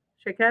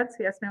 Shake heads,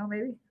 yes, no,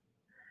 maybe?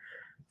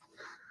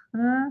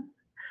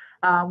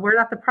 We're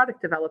not the product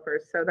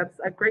developers, so that's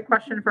a great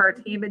question for our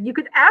team. And you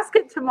could ask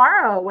it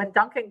tomorrow when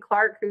Duncan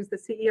Clark, who's the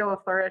CEO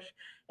of Flourish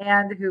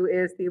and who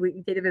is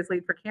the data viz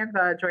lead for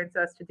Canva, joins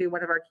us to do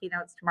one of our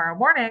keynotes tomorrow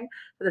morning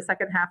for the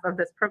second half of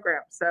this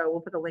program. So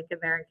we'll put a link in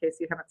there in case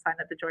you haven't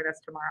signed up to join us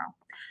tomorrow.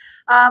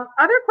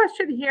 Other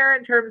question here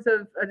in terms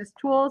of just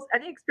tools.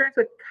 Any experience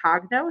with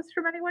Cognos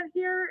from anyone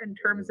here in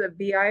terms of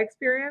BI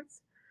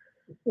experience?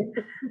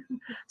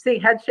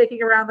 Seeing heads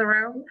shaking around the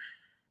room.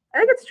 I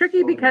think it's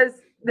tricky because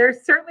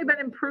there's certainly been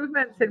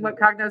improvements in what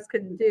Cognos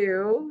can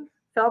do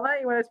Thelma,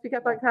 you want to speak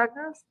up on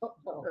Cognos?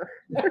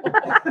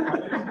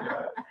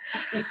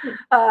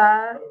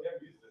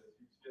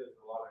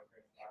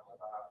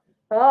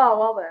 Oh,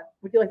 well then.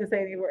 Would you like to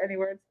say any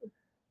words?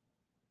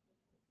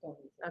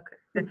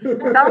 Okay.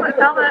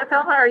 Thelma,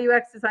 our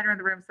UX designer in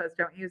the room, says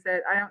don't use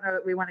it. I don't know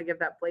that we want to give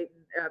that blatant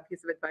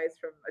piece of advice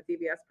from a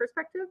DBS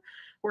perspective.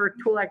 We're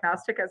tool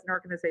agnostic as an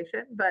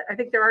organization, but I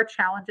think there are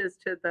challenges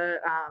to the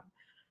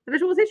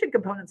visualization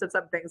components of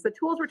some things. The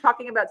tools we're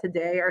talking about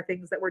today are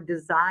things that were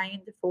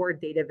designed for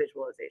data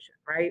visualization,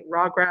 right?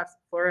 RAWgraphs,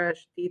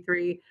 Flourish,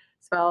 D3,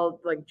 Svelte,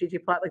 like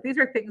ggplot, like these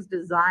are things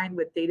designed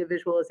with data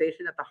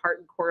visualization at the heart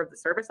and core of the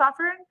service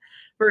offering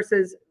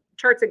versus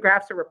charts and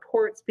graphs or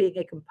reports being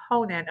a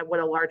component of what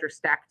a larger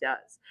stack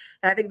does.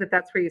 And I think that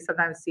that's where you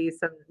sometimes see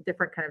some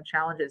different kind of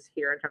challenges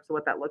here in terms of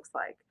what that looks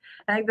like.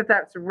 I think that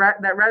that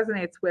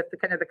resonates with the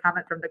kind of the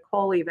comment from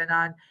Nicole even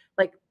on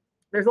like,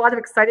 there's a lot of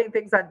exciting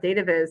things on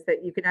DataViz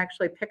that you can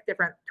actually pick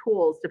different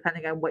tools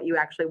depending on what you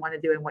actually want to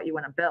do and what you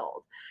want to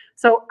build.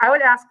 So I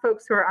would ask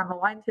folks who are on the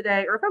line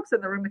today, or folks in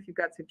the room if you've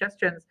got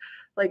suggestions,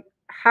 like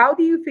how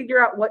do you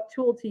figure out what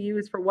tool to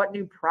use for what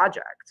new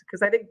project?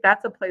 Because I think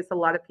that's a place a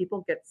lot of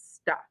people get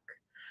stuck.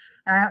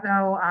 And I don't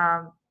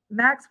know,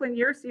 Max, when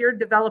you're a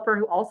developer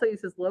who also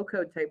uses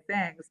low-code type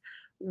things,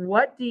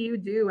 what do you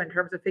do in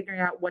terms of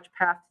figuring out which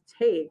path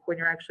to take when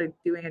you're actually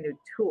doing a new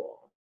tool?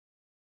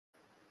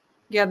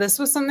 Yeah, this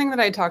was something that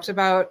I talked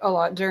about a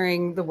lot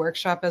during the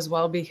workshop as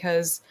well,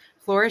 because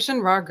Flourish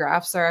and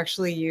RAWgraphs are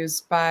actually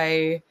used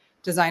by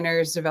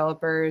designers,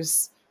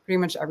 developers, pretty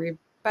much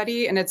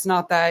everybody. And it's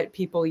not that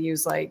people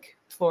use like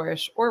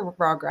Flourish or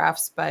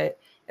RAWgraphs, but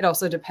it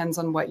also depends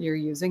on what you're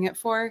using it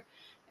for.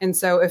 And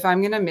so if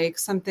I'm going to make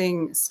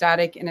something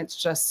static and it's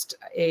just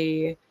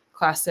a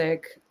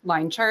classic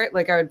line chart,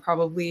 like I would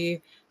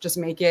probably just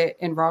make it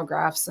in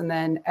RAWgraphs and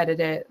then edit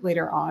it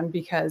later on,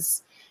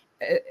 because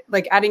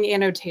like adding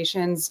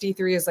annotations,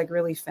 D3 is like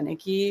really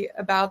finicky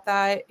about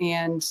that.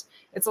 And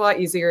it's a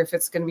lot easier if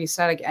it's going to be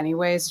static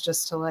anyways,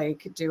 just to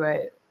like do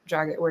it,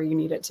 drag it where you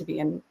need it to be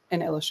in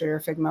Illustrator,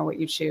 Figma, what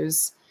you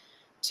choose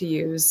to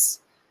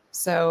use.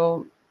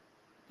 So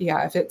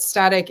yeah, if it's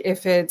static,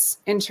 if it's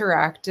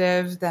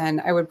interactive,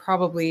 then I would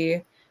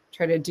probably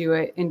try to do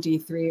it in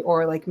D3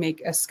 or like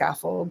make a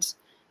scaffold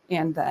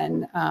and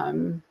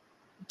then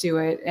do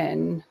it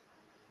in,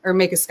 or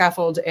make a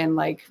scaffold in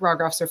like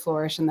RAWgraphs or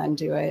Flourish and then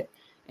do it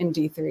in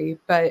D3.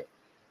 But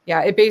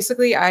yeah, it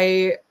basically,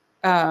 I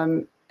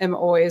am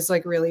always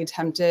like really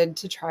tempted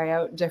to try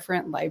out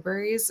different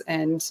libraries,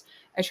 and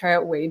I try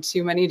out way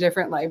too many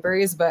different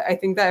libraries, but I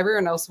think that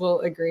everyone else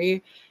will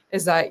agree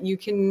is that you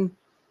can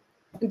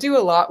do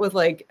a lot with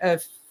like a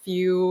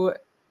few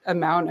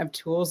amount of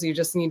tools. You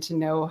just need to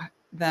know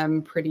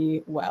them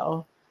pretty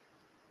well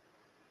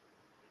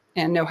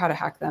and know how to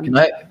hack them. Can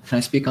I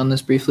speak on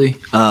this briefly?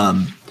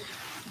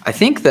 I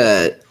think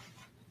that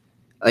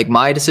like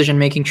my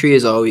decision-making tree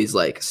is always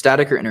like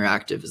static or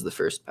interactive is the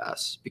first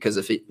pass, because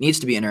if it needs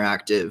to be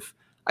interactive,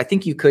 I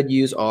think you could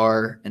use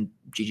R and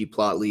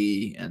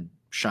ggplotly and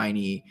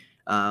Shiny.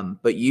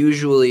 But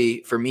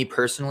usually for me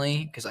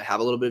personally, because I have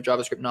a little bit of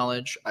JavaScript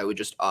knowledge, I would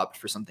just opt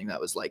for something that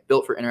was like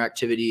built for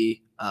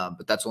interactivity.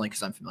 But that's only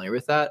because I'm familiar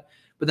with that.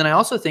 But then I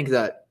also think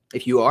that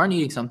if you are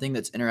needing something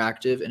that's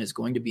interactive and is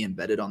going to be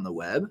embedded on the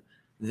web,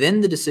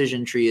 then the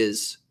decision tree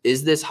is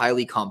this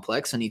highly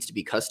complex and needs to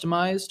be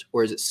customized,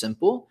 or is it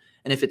simple?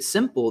 And if it's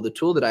simple, the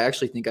tool that I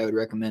actually think I would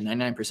recommend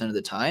 99% of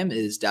the time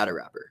is Data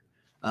Wrapper.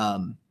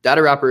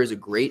 Data Wrapper is a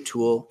great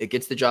tool. It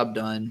gets the job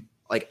done.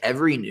 Like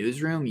every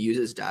newsroom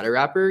uses Data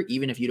Wrapper.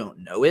 Even if you don't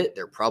know it,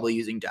 they're probably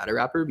using Data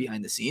Wrapper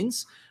behind the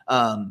scenes.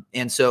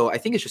 And so I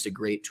think it's just a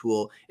great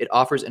tool. It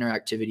offers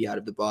interactivity out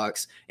of the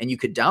box, and you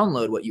could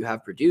download what you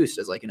have produced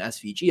as like an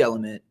SVG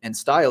element and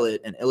style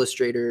it in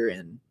Illustrator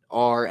and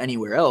R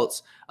anywhere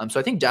else. So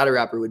I think Data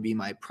Wrapper would be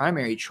my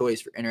primary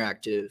choice for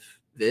interactive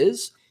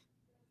viz,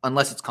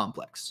 unless it's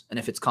complex. And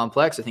if it's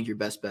complex, I think your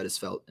best bet is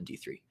Svelte and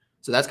D3.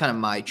 So that's kind of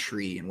my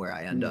tree and where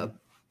I end up.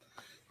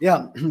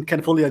 Yeah,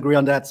 can fully agree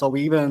on that. So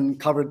we even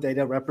covered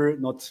Data Wrapper,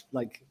 not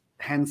like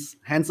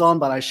hands-on,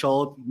 but I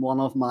showed one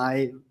of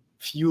my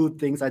few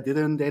things I did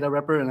in Data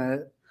Wrapper. And I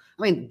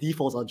mean,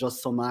 defaults are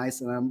just so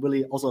nice. And I'm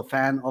really also a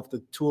fan of the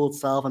tool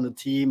itself and the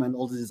team and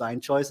all the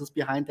design choices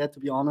behind that, to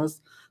be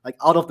honest. Like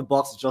out of the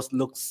box, it just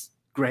looks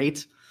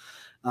great.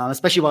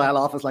 Especially what I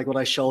love is like what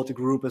I showed the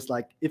group is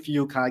like, if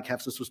you kind of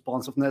have this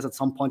responsiveness, at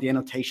some point the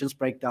annotations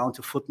break down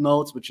to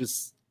footnotes, which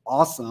is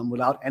awesome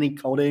without any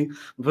coding.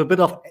 With a bit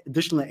of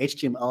additional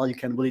HTML, you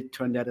can really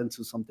turn that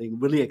into something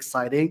really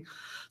exciting.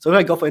 So if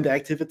I go for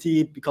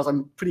interactivity, because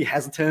I'm pretty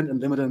hesitant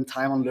and limited in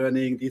time on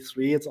learning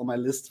D3, it's on my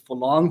list for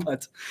long,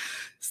 but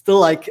still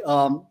like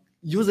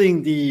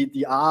using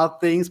the R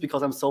things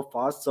because I'm so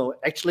fast. So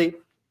actually,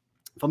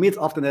 for me, it's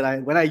often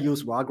that when I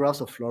use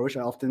RAWgraphs or Flourish,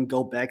 I often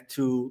go back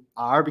to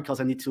R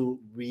because I need to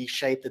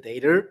reshape the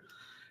data.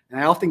 And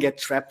I often get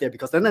trapped there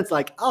because then it's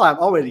like, oh, I'm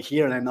already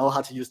here and I know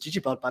how to use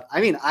ggplot. But I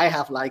mean, I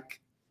have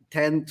like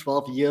 10,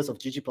 12 years of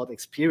ggplot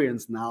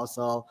experience now.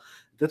 So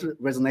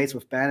that resonates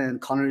with Ben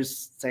and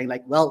Connor's saying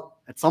like, well,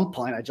 at some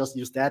point I just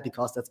use that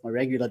because that's my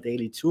regular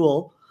daily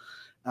tool.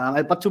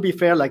 But to be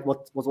fair, like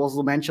what was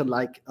also mentioned,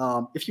 like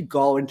if you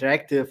go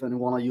interactive and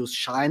want to use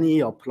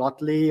Shiny or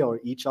Plotly or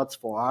eCharts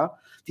for R,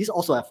 these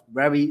also have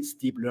very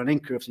steep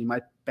learning curves. You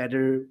might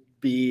better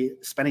be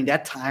spending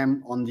that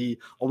time on the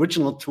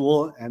original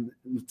tool and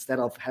instead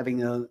of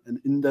having an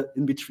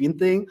in-between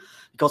thing,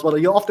 because what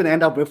you often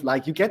end up with,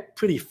 like you get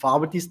pretty far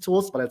with these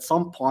tools, but at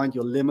some point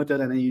you're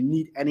limited, and then you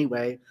need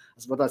anyway,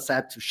 as what I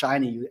said to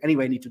Shiny, you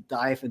anyway need to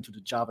dive into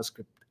the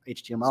JavaScript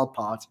HTML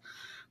part,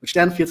 which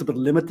then feels a bit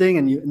limiting.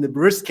 And in the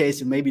worst case,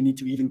 you maybe need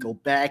to even go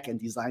back and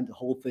design the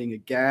whole thing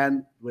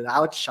again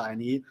without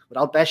Shiny,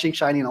 without bashing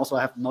Shiny, and also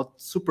have not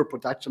super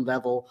production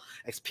level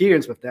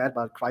experience with that,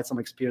 but quite some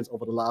experience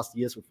over the last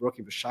years with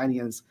working with Shiny,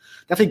 and it's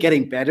definitely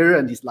getting better.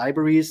 And these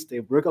libraries, they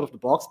work out of the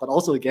box, but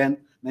also again,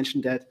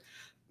 mentioned that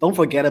don't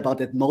forget about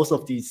that most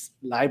of these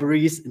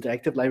libraries,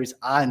 interactive libraries,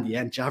 are in the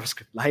end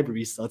JavaScript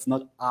libraries, so it's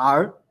not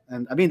R.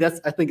 And I mean,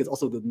 I think it's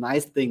also the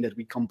nice thing that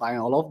we combine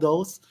all of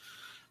those.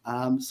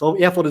 So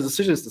yeah, for the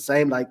decision, it's the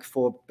same. Like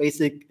for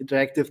basic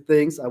interactive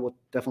things, I would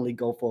definitely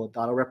go for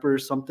data wrapper or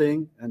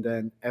something, and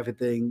then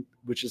everything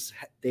which is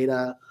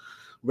data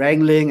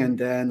wrangling, and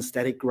then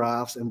static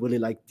graphs, and really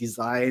like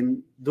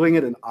design, doing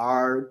it in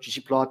R,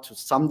 ggplot to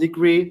some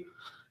degree,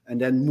 and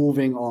then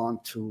moving on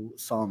to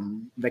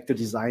some vector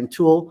design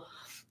tool.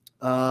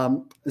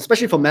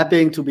 Especially for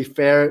mapping, to be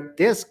fair,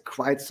 there's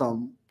quite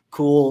some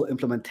cool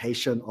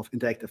implementation of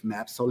interactive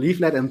maps. So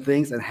leaflet and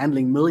things and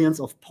handling millions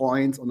of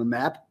points on a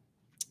map.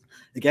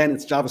 Again,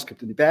 it's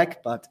JavaScript in the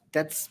back, but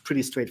that's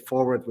pretty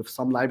straightforward with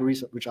some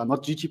libraries which are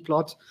not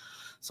ggplot.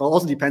 So it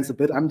also depends a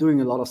bit. I'm doing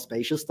a lot of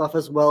spatial stuff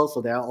as well.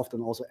 So there I often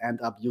also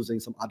end up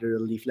using some other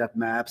leaflet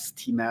maps,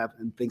 tmap,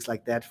 and things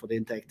like that for the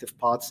interactive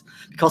parts,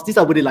 because these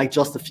are really like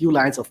just a few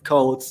lines of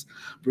codes,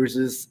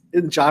 versus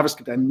in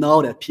JavaScript, I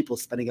know that people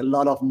spending a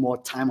lot of more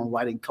time on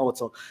writing code.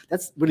 So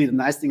that's really the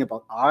nice thing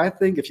about R, I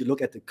think. If you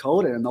look at the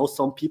code, and I know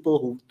some people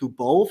who do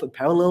both in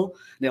parallel,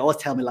 they always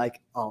tell me like,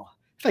 oh,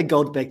 if I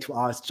go back to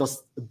R, it's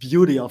just the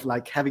beauty of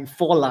like having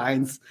 4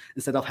 lines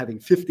instead of having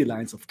 50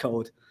 lines of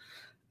code.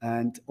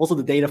 And also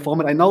the data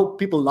format. I know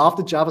people love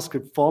the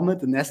JavaScript format,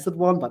 the nested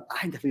one, but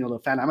I'm definitely not a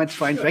fan. I'm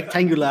trying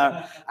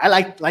rectangular. I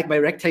like my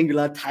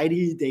rectangular,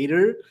 tidy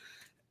data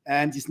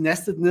and this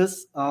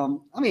nestedness.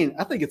 I mean,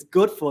 I think it's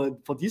good for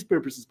these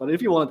purposes, but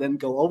if you want to then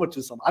go over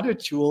to some other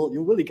tool,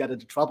 you really get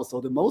into trouble.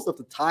 So the most of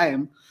the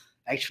time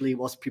actually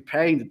was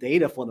preparing the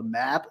data for the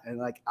map and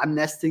like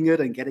unnesting it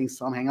and getting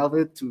some hang of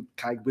it to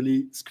kind of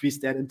really squeeze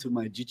that into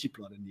my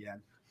ggplot in the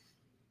end.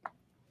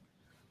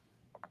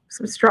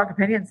 Some strong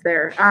opinions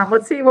there.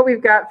 Let's see what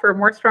we've got for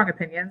more strong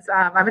opinions.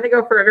 I'm going to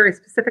go for a very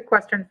specific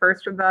question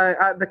first from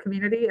the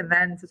community, and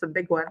then to some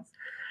big ones.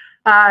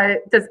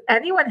 Does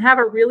anyone have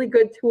a really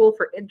good tool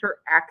for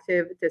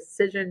interactive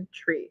decision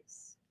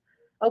trees?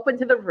 Open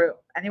to the room.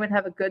 Anyone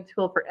have a good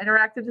tool for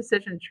interactive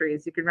decision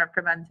trees you can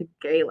recommend to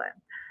Galen?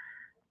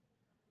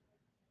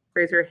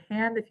 Raise your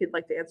hand if you'd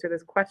like to answer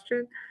this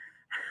question.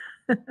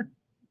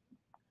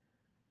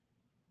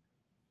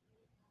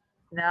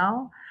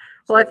 No?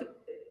 Well,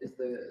 Is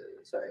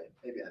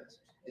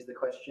the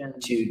question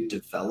to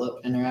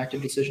develop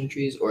interactive decision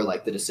trees, or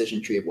like the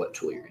decision tree of what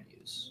tool you're going to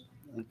use?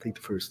 I think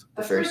the first.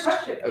 The first.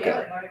 Okay.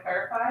 Okay. Want to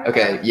clarify?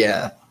 Okay.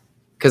 Yeah.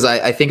 Because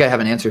I think I have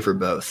an answer for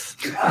both.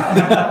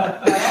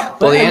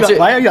 Well, the answer.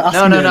 Why are you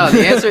asking? No.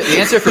 The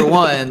answer for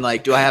one,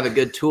 like, do I have a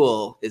good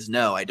tool? Is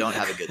no, I don't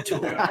have a good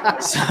tool.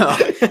 So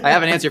I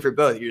have an answer for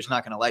both. You're just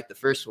not going to like the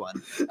first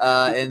one.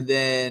 And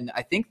then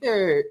I think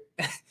they're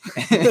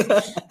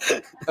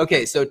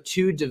okay. So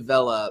to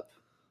develop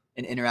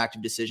an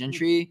interactive decision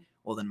tree,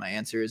 well, then my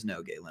answer is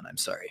no, Galen. I'm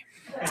sorry.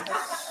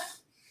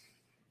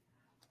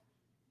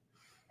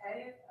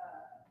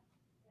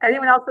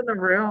 Anyone else in the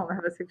room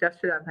have a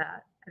suggestion on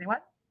that? Anyone?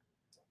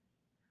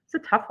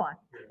 It's a tough one.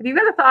 If you've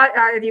got a thought,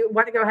 if you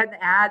want to go ahead and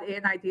add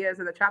in ideas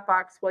in the chat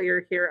box while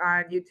you're here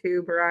on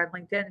YouTube or on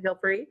LinkedIn, feel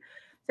free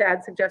to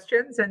add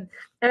suggestions. And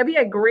it'd be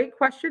a great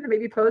question to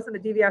maybe pose in the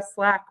DVS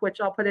Slack,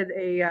 which I'll put in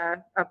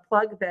a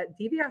plug that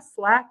DVS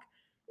Slack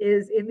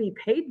is in the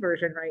paid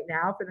version right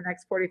now for the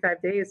next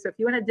 45 days. So if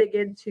you want to dig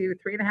into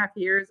 3.5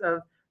 years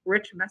of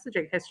rich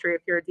messaging history,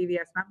 if you're a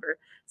DVS member,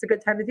 it's a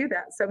good time to do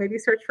that. So maybe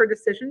search for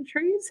decision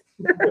trees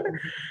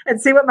and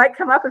see what might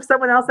come up if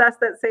someone else asked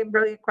that same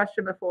brilliant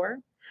question before.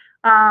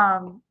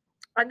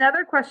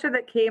 Another question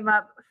that came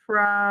up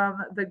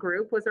from the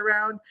group was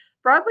around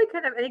broadly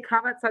kind of any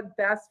comments on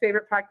best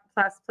favorite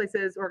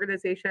places,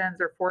 organizations,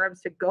 or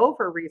forums to go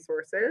for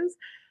resources,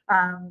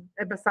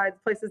 and besides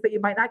places that you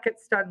might not get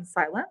stunned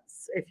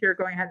silence if you're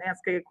going ahead and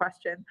asking a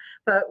question.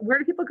 But where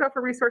do people go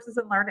for resources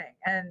and learning?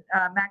 And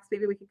Max,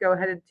 maybe we could go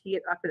ahead and tee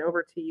it up and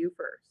over to you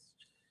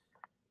first.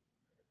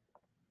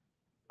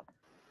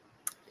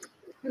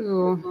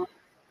 Ooh,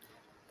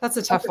 that's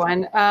a tough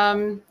one.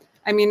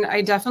 I mean,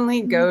 I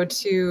definitely go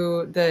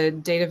to the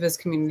DataViz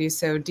community,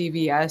 so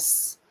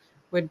DVS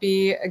would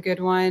be a good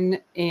one.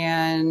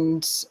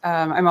 And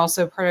I'm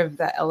also part of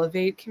the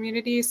Elevate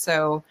community,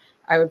 so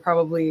I would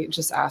probably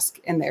just ask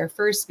in there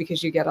first,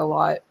 because you get a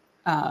lot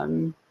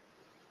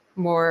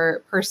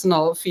more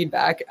personal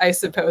feedback, I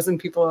suppose, and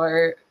people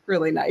are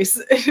really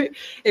nice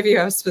if you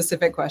have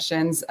specific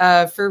questions.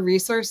 For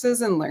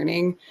resources and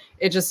learning,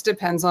 it just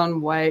depends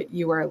on what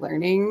you are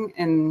learning.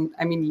 And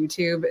I mean,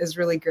 YouTube is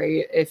really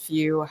great if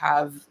you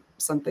have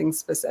something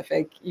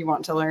specific you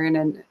want to learn.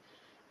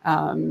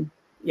 And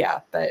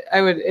yeah, but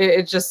I would,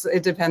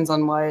 it depends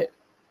on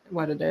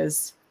what it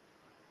is.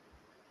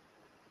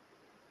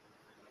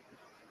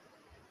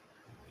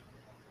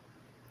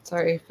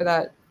 Sorry for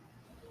that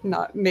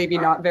maybe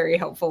not very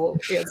helpful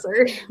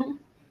answer.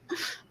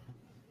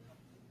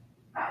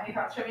 Any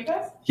thoughts from you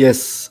guys?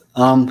 Yes.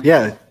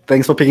 Yeah.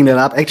 Thanks for picking that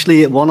up.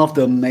 Actually, one of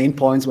the main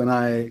points when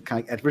I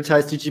kind of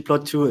advertise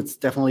ggplot2, it's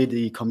definitely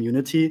the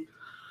community.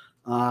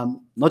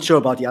 Not sure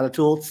about the other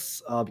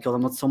tools because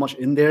I'm not so much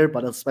in there,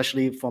 but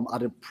especially from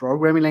other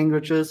programming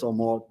languages or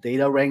more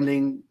data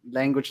wrangling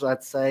languages,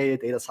 I'd say,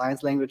 data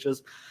science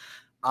languages,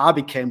 R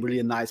became really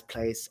a nice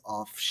place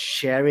of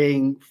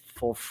sharing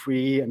for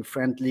free and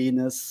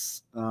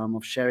friendliness,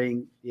 of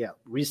sharing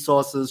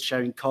resources,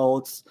 sharing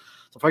codes.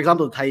 So for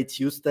example, the Tidy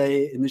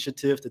Tuesday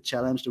initiative,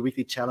 the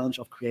weekly challenge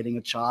of creating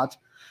a chart,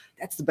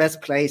 that's the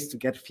best place to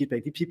get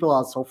feedback. The people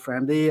are so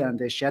friendly and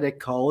they share their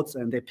codes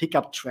and they pick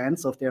up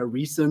trends of their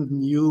recent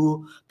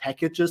new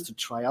packages to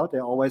try out. They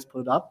always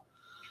put it up.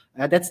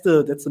 That's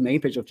the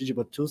main page of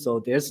ggplot2. So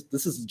this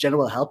is a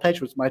general help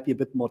page, which might be a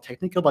bit more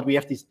technical, but we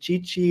have these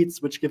cheat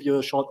sheets which give you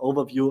a short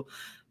overview.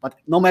 But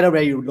no matter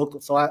where you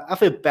look, so I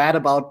feel bad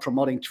about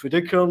promoting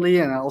Twitter currently,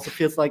 and I also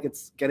feels like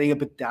it's getting a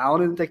bit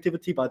down in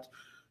activity. But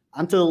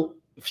until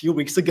a few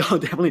weeks ago,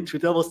 definitely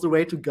Twitter was the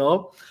way to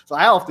go. So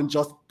I often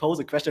just pose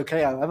a question.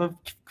 Okay, I have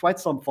quite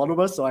some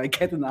followers, so I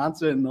get an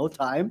answer in no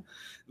time,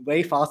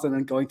 way faster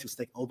than going to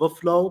Stack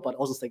Overflow, but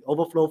also Stack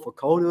Overflow for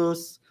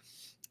coders.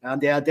 And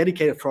there are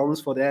dedicated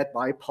forums for that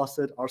by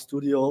Posit,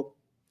 RStudio.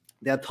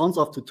 There are tons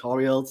of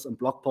tutorials and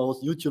blog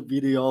posts, YouTube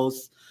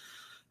videos,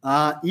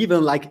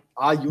 even like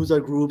our user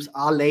groups,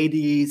 our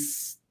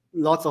ladies,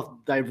 lots of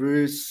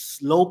diverse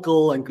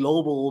local and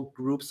global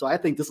groups. So I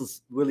think this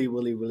is really,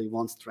 really, really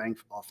one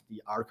strength of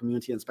the R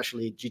community, and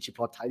especially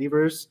ggplot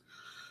tidyverse.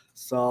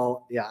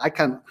 So yeah, I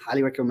can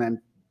highly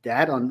recommend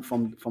that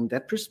from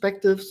that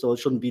perspective. So it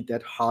shouldn't be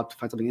that hard to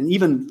find something. And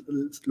even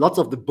lots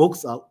of the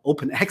books are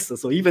open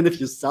access. So even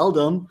if you sell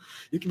them,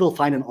 you will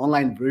find an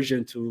online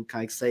version to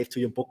kind of save to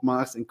your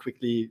bookmarks and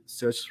quickly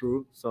search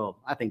through. So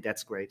I think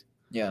that's great.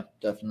 Yeah,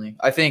 definitely.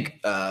 I think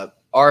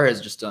R has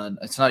just done,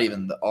 it's not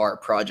even the R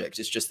project,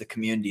 it's just the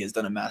community has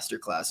done a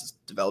masterclass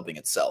developing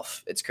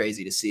itself. It's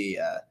crazy to see.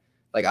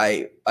 Like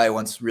I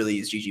once really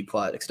used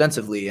ggplot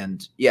extensively,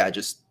 and yeah,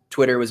 just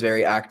Twitter was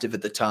very active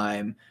at the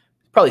time.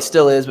 Probably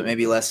still is, but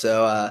maybe less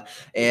so.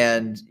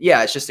 And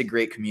yeah, it's just a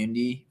great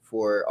community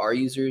for our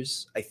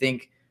users. I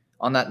think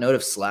on that note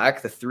of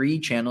Slack, the 3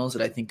 channels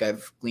that I think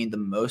I've gleaned the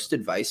most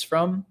advice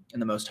from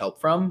and the most help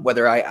from,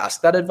 whether I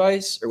ask that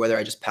advice or whether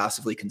I just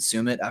passively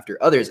consume it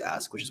after others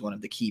ask, which is one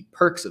of the key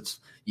perks of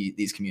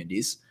these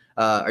communities,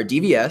 are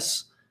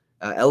DVS,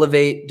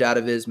 Elevate,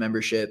 DataViz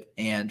membership,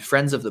 and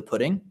Friends of the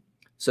Pudding.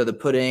 So the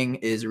Pudding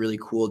is a really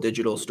cool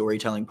digital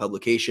storytelling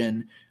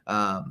publication.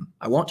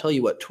 I won't tell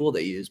you what tool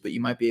they use, but you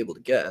might be able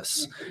to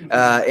guess.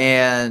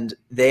 And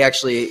they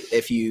actually,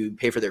 if you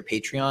pay for their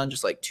Patreon,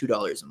 just like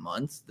 $2 a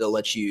month, they'll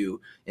let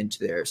you into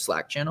their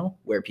Slack channel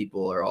where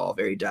people are all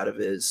very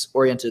DataViz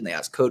oriented and they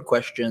ask code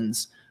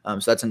questions. So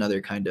that's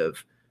another kind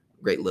of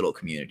great little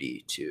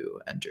community to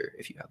enter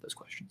if you have those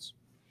questions.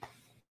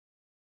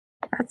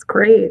 That's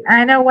great.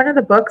 I know one of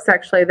the books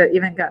actually that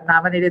even got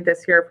nominated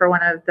this year for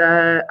one of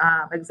the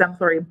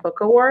exemplary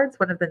book awards,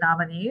 one of the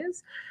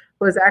nominees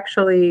was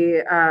actually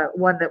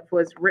one that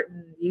was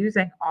written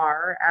using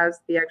R as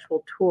the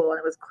actual tool. And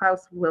it was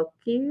Klaus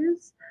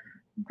Wilke's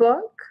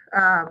book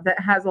that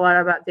has a lot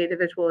about data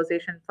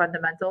visualization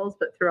fundamentals,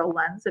 but through a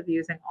lens of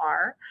using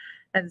R.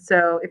 And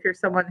so if you're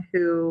someone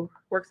who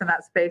works in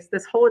that space,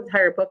 this whole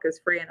entire book is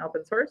free and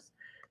open source.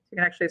 You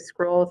can actually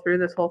scroll through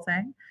this whole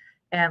thing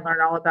and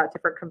learn all about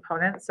different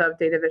components of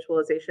data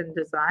visualization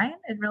design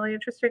in really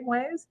interesting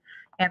ways.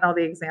 And all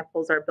the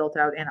examples are built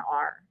out in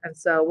R. And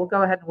so we'll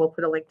go ahead and we'll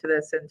put a link to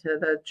this into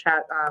the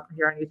chat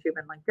here on YouTube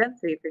and LinkedIn,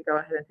 so you could go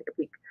ahead and take a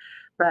peek.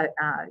 But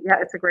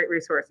yeah, it's a great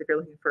resource if you're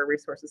looking for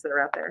resources that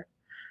are out there.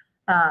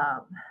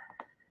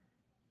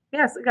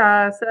 Yes,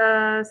 guys,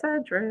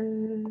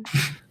 Cedric.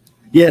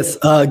 Yes,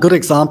 good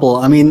example.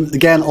 I mean,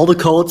 again, all the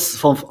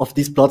codes of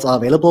these plots are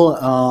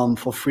available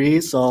for free.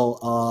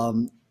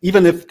 So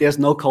even if there's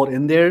no code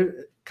in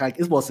there,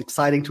 it was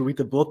exciting to read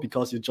the book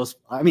because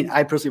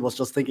I personally was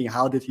just thinking,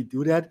 how did he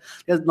do that?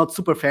 There's not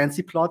super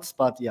fancy plots,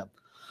 but yeah,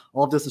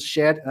 all of this is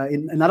shared.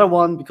 In another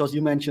one, because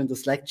you mentioned the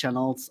Slack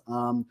channels,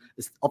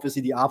 is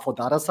obviously the R for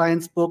Data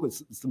Science book.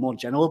 It's the more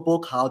general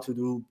book, how to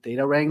do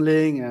data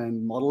wrangling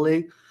and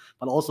modeling,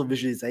 but also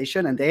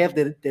visualization. And they have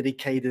the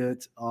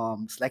dedicated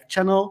Slack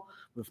channel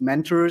with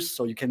mentors.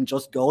 So you can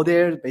just go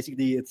there.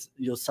 Basically, it's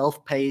your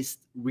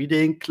self-paced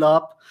reading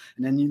club.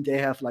 And then they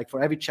have, like,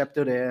 for every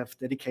chapter, they have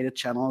dedicated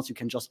channels. You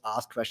can just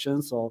ask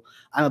questions. So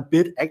I'm a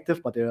bit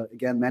active, but they're,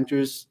 again,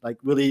 mentors, like,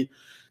 really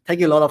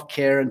taking a lot of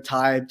care and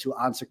time to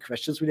answer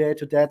questions related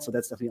to that. So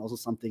that's definitely also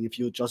something, if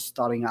you're just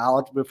starting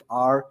out with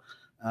R,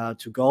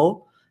 to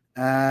go.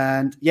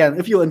 And yeah,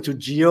 if you're into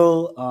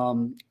geo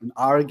and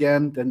R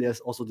again, then there's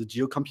also the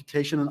geo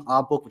computation in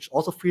R book, which is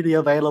also freely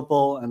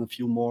available, and a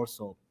few more.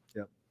 So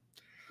yeah,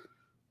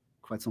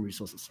 quite some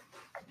resources.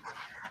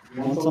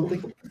 You want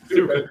something?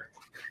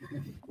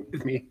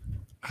 It's me.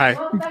 Hi.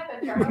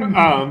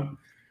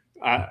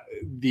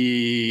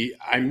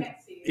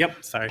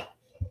 Yep. Sorry.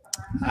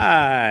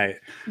 Hi.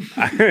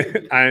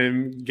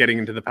 I'm getting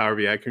into the Power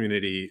BI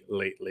community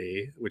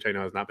lately, which I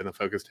know has not been the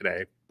focus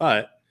today,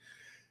 but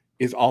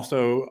is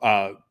also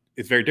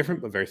it's very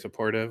different but very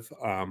supportive.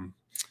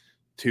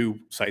 Two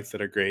sites that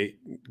are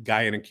great,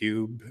 Guy in a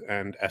Cube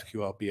and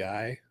SQL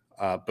BI,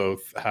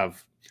 both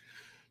have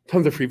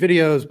tons of free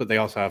videos, but they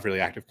also have really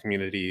active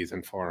communities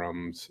and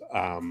forums,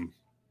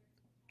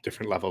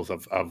 different levels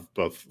of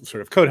both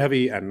sort of code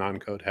heavy and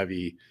non-code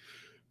heavy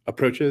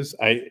approaches.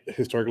 I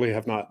historically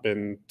have not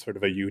been sort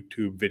of a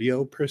YouTube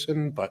video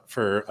person, but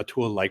for a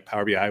tool like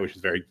Power BI, which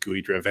is very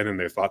GUI driven, and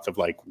there's lots of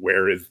like,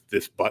 where is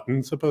this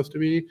button supposed to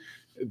be?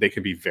 They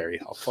can be very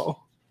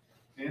helpful.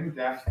 And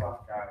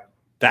DAX.guide.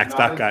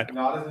 DAX.guide.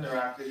 Not as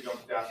interactive, you don't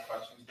have to ask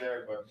questions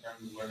there, but in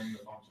terms of learning the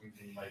functions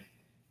and like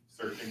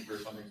searching for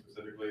something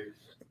specifically,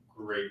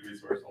 great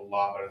resource, a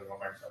lot better than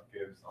what Microsoft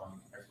gives on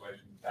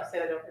explanations.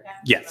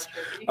 Yes.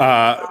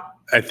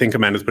 I think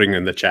Amanda's putting it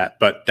in the chat,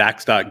 but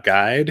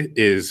DAX.guide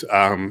is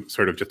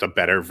sort of just a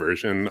better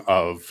version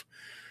of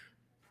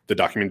the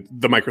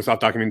Microsoft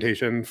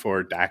documentation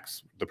for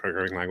DAX, the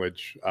programming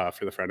language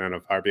for the front end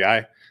of Power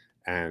BI,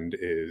 and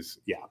is,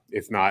 yeah,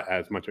 it's not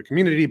as much a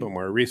community, but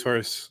more a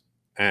resource,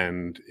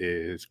 and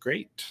is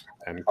great.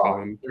 And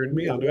Colin turned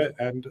me onto it,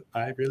 and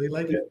I really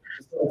like it.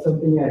 That's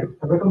something I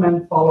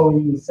recommend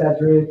following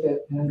Cedric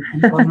and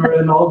Connor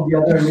and all the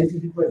other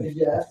amazing people at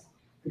AWS,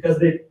 because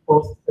they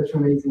post such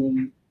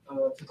amazing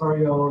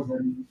tutorials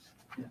and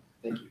yeah.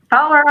 Thank you.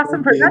 Follow our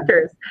awesome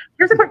presenters.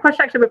 Here's a quick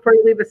question actually before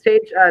you leave the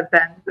stage,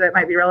 Ben, that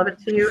might be relevant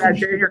to you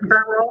as you're in your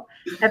current role.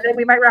 And then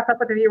we might wrap up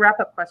with a few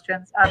wrap-up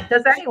questions.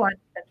 Does anyone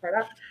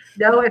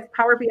know if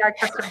Power BI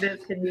custom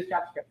viz can use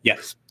JavaScript?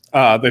 Yes.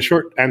 The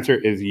short answer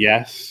is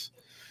yes.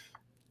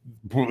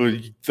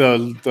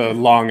 The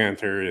long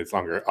answer is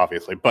longer,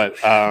 obviously, but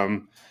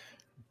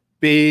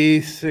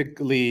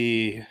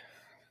basically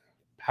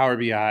Power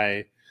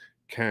BI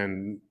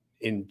can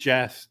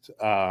ingest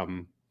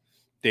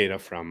data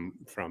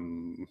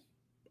from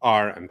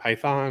R and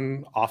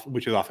Python,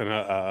 which is often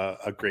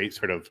a great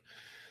sort of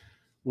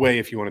way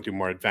if you want to do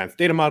more advanced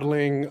data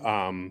modeling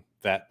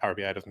that Power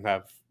BI doesn't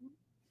have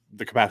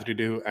the capacity to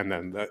do. And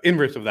then the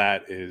inverse of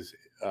that is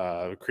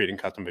creating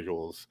custom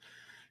visuals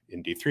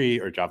in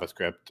D3 or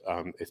JavaScript.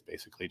 It's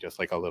basically just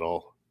like a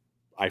little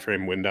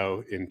iframe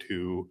window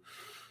into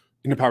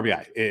Power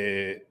BI.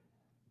 It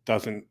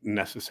doesn't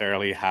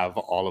necessarily have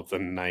all of the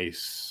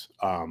nice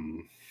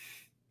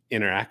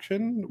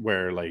interaction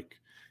where like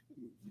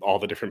all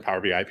the different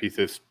Power BI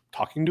pieces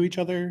talking to each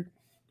other.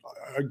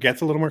 It gets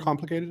a little more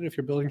complicated if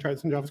you're building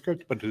charts in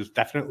JavaScript, but it is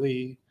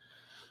definitely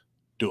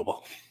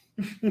doable.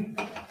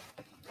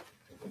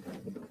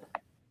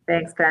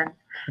 Thanks, Ben.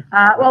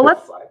 Well,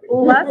 let's.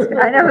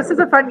 I know this is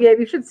a fun game.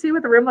 You should see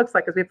what the room looks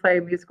like as we play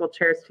a musical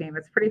chairs team.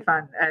 It's pretty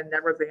fun, and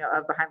everything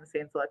a behind the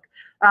scenes look.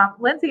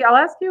 Lindsay, I'll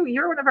ask you.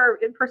 You're one of our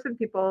in-person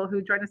people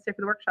who joined us today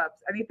for the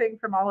workshops. Anything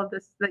from all of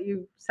this that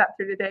you sat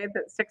through today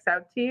that sticks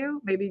out to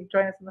you? Maybe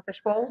join us in the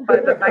fishbowl by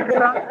the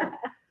microphone,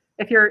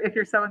 if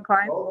you're so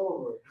inclined.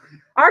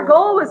 Our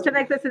goal was to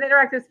make this an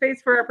interactive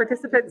space for our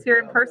participants here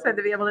in person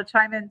to be able to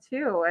chime in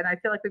too, and I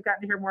feel like we've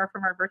gotten to hear more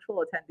from our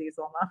virtual attendees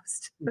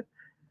almost.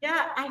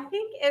 Yeah, I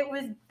think it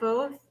was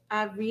both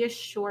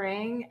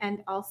reassuring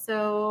and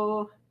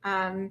also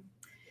a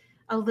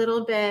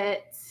little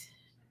bit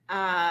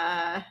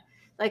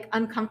like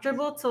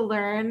uncomfortable to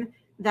learn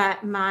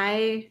that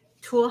my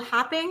tool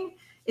hopping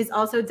is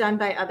also done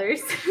by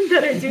others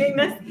that are doing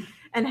this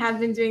and have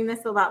been doing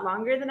this a lot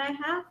longer than I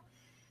have.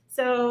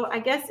 So I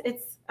guess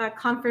it's a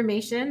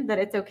confirmation that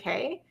it's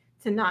okay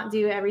to not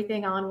do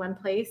everything all in one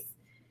place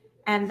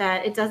and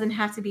that it doesn't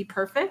have to be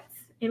perfect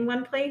in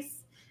one place.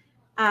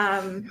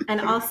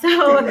 And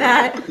also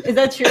that, is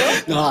that true?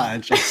 No,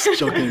 I'm just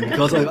joking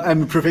because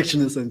I'm a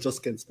perfectionist and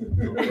just can't speak.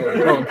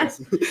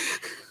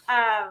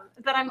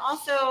 But I'm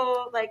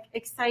also like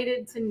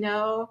excited to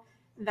know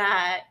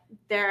that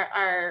there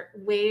are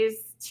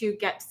ways to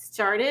get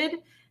started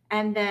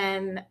and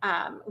then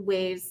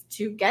ways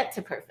to get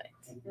to perfect,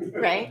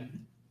 right?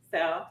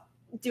 So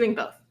doing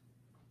both.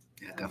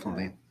 Yeah,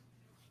 definitely.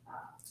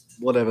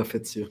 Whatever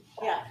fits you.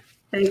 Yeah.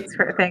 Thanks,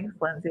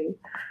 Lindsay.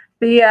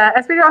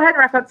 As we go ahead and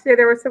wrap up today,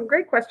 there were some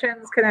great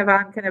questions kind of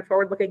on kind of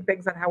forward-looking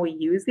things on how we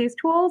use these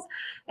tools.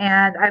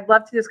 And I'd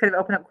love to just kind of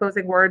open up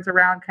closing words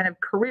around kind of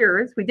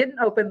careers. We didn't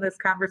open this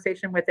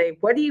conversation with a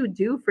what do you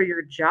do for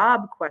your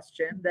job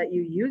question that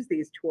you use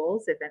these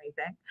tools, if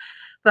anything.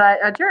 But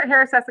Jarrett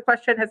Harris asked the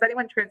question, has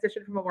anyone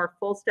transitioned from a more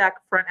full stack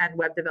front-end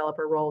web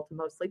developer role to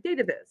mostly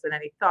data viz? And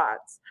any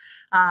thoughts?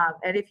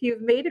 And if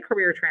you've made a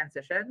career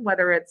transition,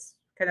 whether it's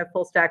kind of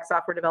full stack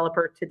software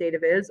developer to data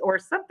viz or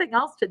something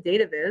else to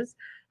data viz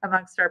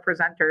amongst our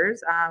presenters,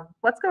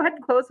 let's go ahead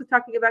and close with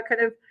talking about kind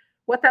of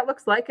what that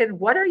looks like and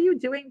what are you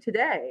doing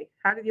today?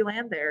 How did you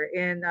land there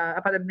in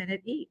about a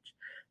minute each?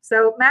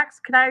 So Max,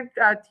 can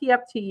I tee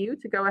up to you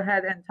to go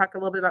ahead and talk a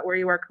little bit about where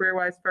you are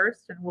career-wise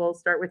first, and we'll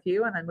start with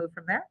you and then move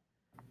from there.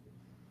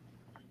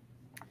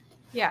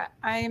 Yeah,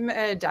 I'm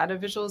a data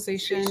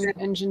visualization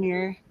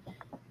engineer,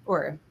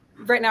 or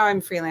right now I'm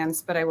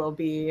freelance, but I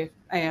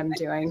am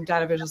doing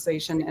data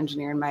visualization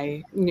engineer.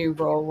 My new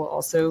role will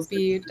also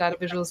be data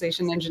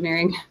visualization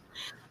engineering.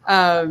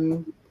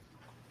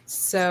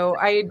 So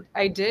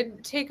I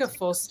did take a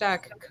full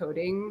stack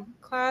coding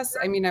class.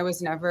 I mean, I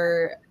was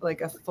never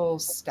like a full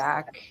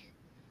stack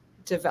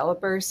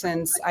developer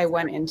since I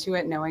went into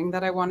it knowing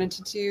that I wanted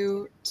to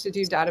do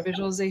data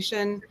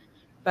visualization.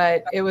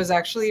 But it was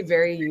actually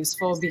very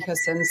useful because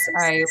since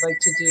I like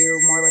to do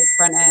more like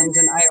front end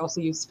and I also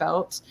use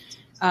Svelte,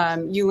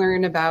 you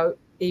learn about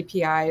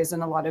APIs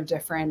and a lot of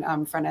different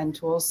front end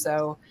tools.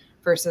 So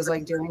versus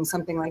like doing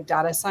something like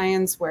data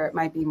science where it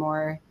might be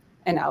more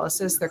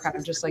analysis, they're kind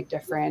of just like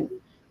different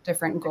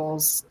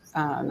goals.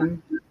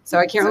 So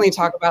I can't really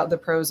talk about the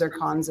pros or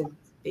cons of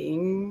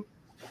being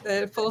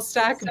the full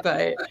stack,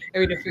 but I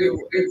mean, if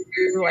you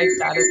like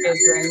data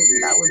viz,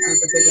 then that would be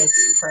the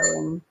biggest pro,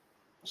 and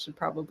should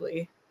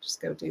probably just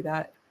go do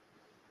that.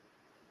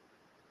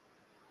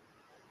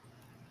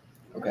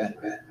 Okay.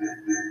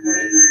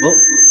 Well,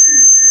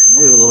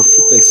 we have a lot of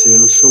feedbacks here.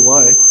 Not sure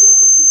why.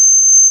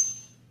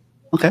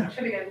 Okay.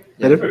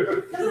 This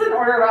is an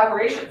order of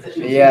operations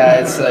issue. Yeah,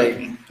 it's like.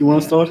 You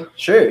want to start?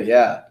 Sure.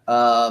 Yeah.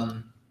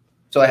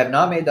 So I have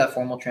not made that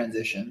formal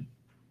transition.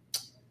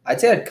 I'd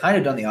say I'd kind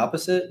of done the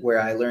opposite, where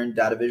I learned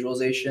data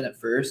visualization at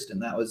first,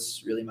 and that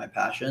was really my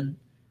passion.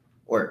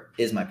 Or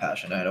is my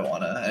passion. I don't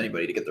want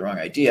anybody to get the wrong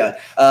idea.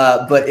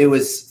 But it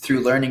was through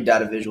learning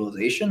data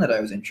visualization that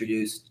I was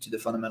introduced to the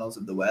fundamentals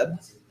of the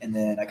web. And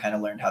then I kind of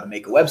learned how to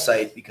make a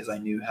website because I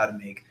knew how to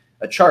make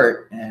a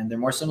chart, and they're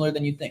more similar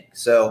than you'd think.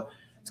 So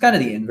it's kind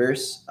of the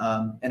inverse.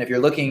 And if you're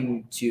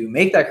looking to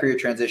make that career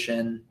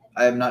transition,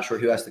 I'm not sure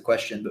who asked the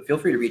question, but feel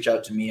free to reach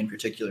out to me in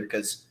particular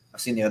because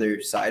I've seen the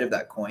other side of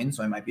that coin.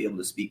 So I might be able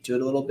to speak to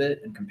it a little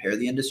bit and compare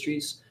the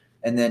industries.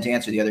 And then to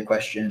answer the other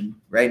question,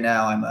 right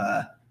now I'm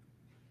a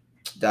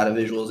data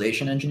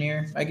visualization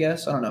engineer, I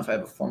guess. I don't know if I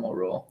have a formal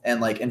role, and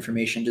like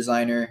information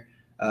designer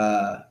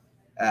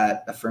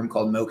at a firm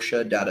called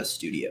Moksha Data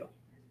Studio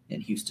in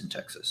Houston,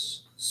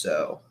 Texas.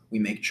 So we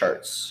make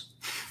charts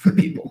for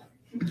people.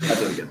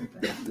 That's really good.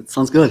 Yeah, that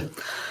sounds good.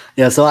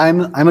 Yeah, so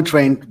I'm a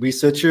trained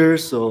researcher.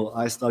 So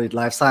I studied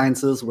life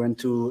sciences, went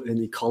to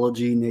in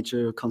ecology,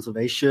 nature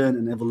conservation,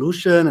 and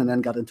evolution, and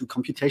then got into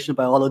computational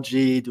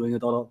biology, doing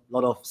a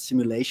lot of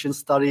simulation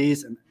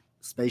studies and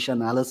spatial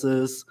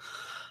analysis.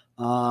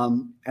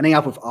 Ending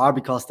up with R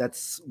because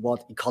that's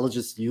what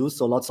ecologists use.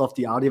 So lots of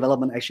the R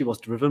development actually was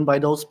driven by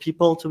those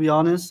people, to be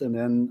honest. And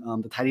then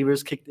the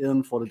tidyverse kicked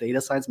in for the data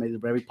science, made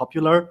it very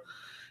popular.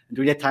 And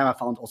during that time, I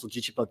found also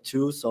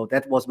ggplot2. So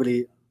that was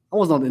really, I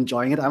was not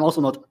enjoying it. I'm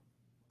also not,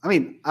 I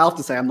mean, I have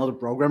to say I'm not a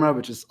programmer,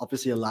 which is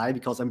obviously a lie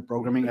because I'm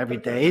programming every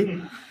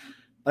day.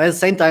 But at the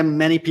same time,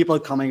 many people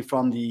coming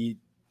from the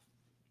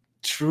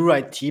true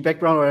IT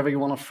background, or whatever you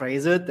want to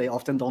phrase it, they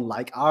often don't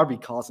like R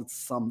because it's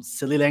some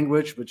silly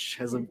language which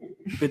has a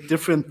bit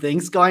different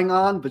things going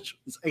on, which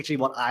is actually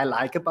what I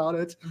like about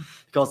it,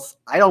 because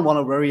I don't want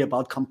to worry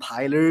about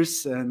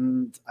compilers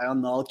and I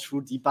don't know,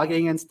 true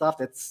debugging and stuff.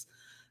 That's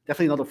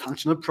definitely not a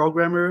functional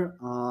programmer.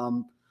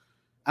 I'm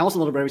also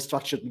not a very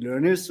structured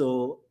learner,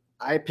 so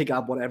I pick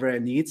up whatever I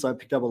need. So I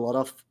picked up a lot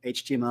of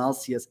HTML,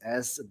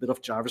 CSS, a bit of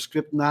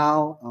JavaScript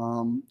now,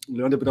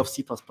 learned a bit of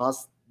C++,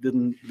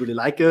 didn't really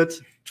like it,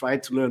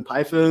 tried to learn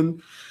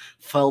Python,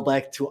 fell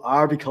back to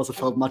R because it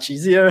felt much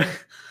easier.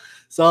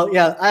 So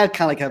yeah, I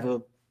kind of like have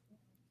a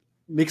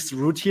mixed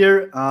route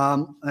here.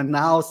 And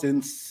now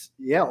since,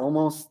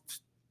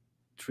 almost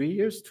 2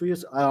 years,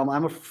 I'm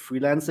a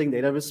freelancing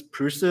database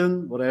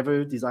person,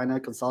 whatever, designer,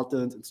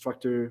 consultant,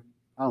 instructor,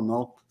 I don't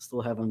know,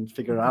 still haven't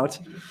figured out.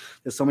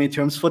 There's so many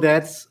terms for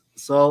that.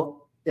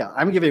 So yeah,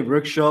 I'm giving a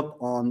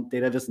workshop on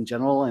database in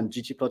general and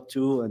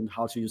ggplot2 and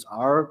how to use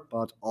R,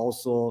 but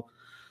also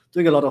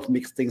doing a lot of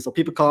mixed things. So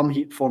people come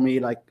for me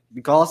like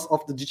because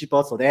of the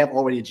ggplot, so they have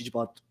already a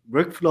ggplot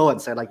workflow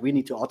and say like, we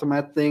need to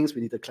automate things,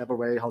 we need a clever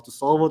way how to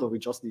solve it, or we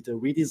just need to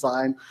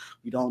redesign.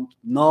 We don't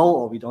know,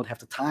 or we don't have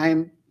the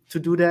time to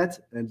do that,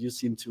 and you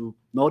seem to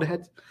know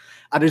that.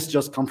 Others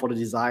just come for the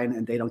design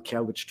and they don't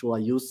care which tool I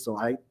use, so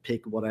I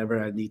pick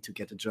whatever I need to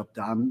get the job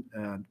done.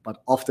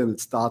 But often it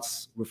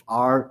starts with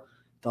R,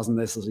 doesn't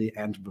necessarily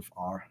end with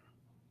R.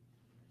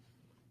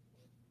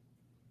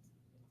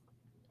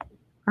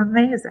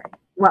 Amazing.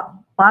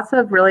 Well, lots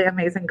of really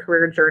amazing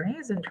career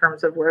journeys in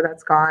terms of where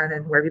that's gone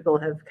and where people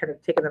have kind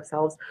of taken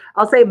themselves.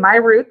 I'll say my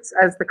roots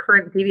as the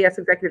current DVS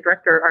executive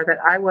director are that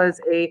I was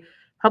a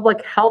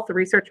public health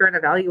researcher and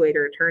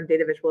evaluator turned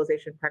data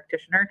visualization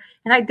practitioner.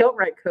 And I don't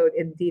write code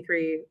in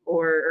D3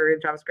 or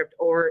in JavaScript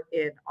or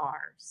in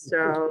R.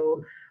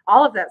 So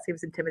all of that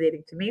seems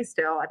intimidating to me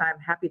still, and I'm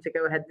happy to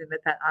go ahead and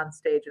admit that on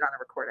stage and on a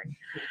recording.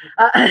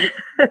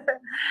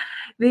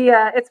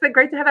 It's been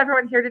great to have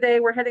everyone here today.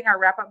 We're hitting our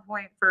wrap-up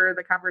point for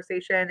the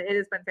conversation. It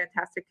has been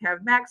fantastic to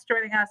have Max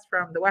joining us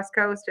from the West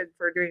Coast and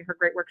for doing her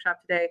great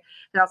workshop today,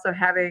 and also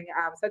having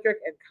Cedric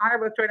and Connor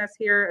both join us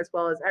here, as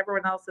well as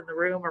everyone else in the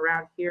room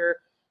around here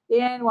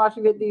in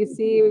Washington,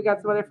 D.C. We've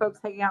got some other folks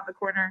hanging out in the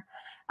corner.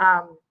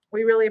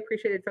 We really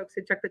appreciated folks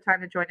who took the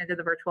time to join into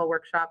the virtual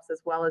workshops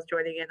as well as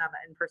joining in on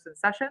the in-person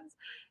sessions.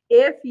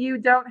 If you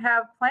don't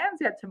have plans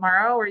yet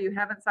tomorrow, or you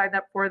haven't signed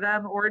up for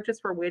them, or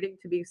just were waiting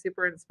to be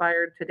super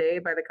inspired today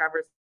by the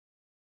conversation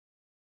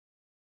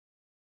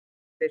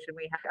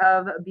we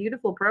have of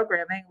beautiful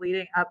programming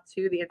leading up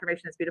to the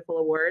Information is Beautiful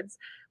Awards.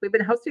 We've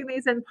been hosting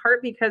these in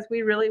part because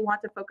we really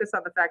want to focus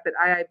on the fact that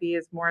IIB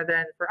is more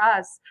than, for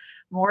us,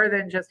 more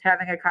than just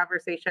having a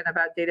conversation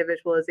about data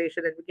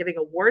visualization and giving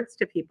awards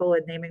to people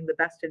and naming the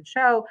best in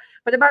show,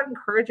 but about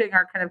encouraging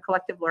our kind of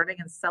collective learning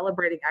and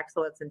celebrating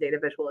excellence in data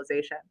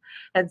visualization.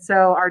 And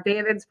so our day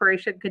of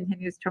inspiration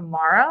continues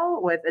tomorrow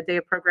with a day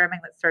of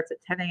programming that starts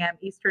at 10 a.m.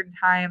 Eastern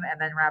time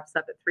and then wraps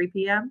up at 3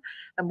 p.m. In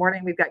the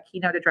morning, we've got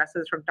keynote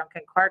addresses from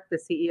Duncan Clark, the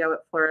CEO at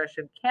Flourish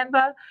and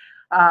Canva,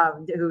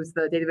 who's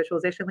the data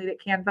visualization lead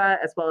at Canva,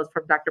 as well as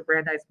from Dr.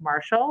 Brandeis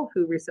Marshall,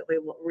 who recently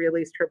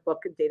released her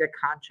book, Data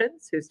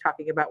Conscience, who's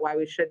talking about why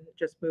we shouldn't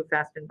just move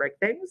fast and break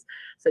things,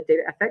 so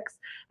data ethics.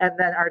 And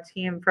then our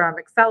team from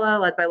Excella,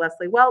 led by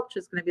Leslie Welch,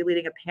 is going to be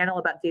leading a panel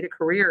about data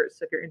careers.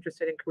 So if you're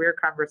interested in career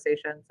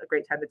conversations, a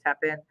great time to tap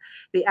in.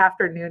 The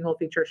afternoon will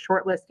feature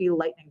shortlisty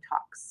lightning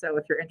talks. So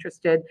if you're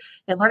interested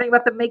in learning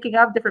about the making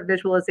of different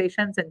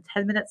visualizations in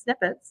 10-minute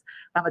snippets,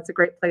 it's a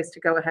great place to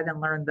go ahead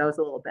and learn those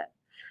a little bit.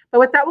 But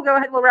with that, we'll go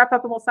ahead and we'll wrap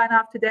up and we'll sign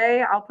off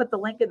today. I'll put the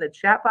link in the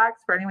chat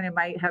box for anyone who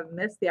might have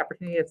missed the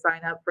opportunity to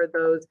sign up for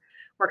those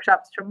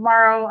workshops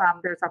tomorrow.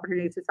 There's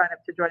opportunities to sign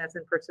up to join us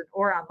in person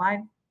or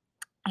online.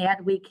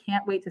 And we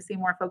can't wait to see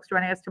more folks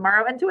joining us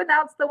tomorrow and to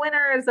announce the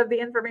winners of the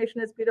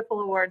Information is Beautiful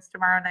Awards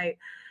tomorrow night.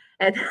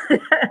 And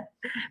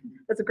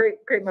that's a great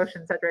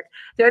motion, Cedric,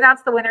 to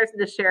announce the winners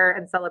and to share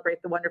and celebrate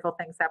the wonderful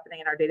things happening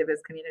in our data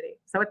viz community.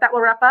 So with that,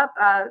 we'll wrap up.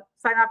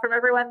 Sign off from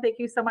everyone. Thank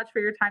you so much for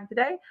your time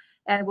today.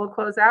 And we'll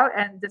close out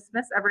and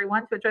dismiss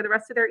everyone to enjoy the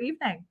rest of their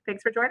evening.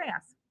 Thanks for joining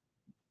us.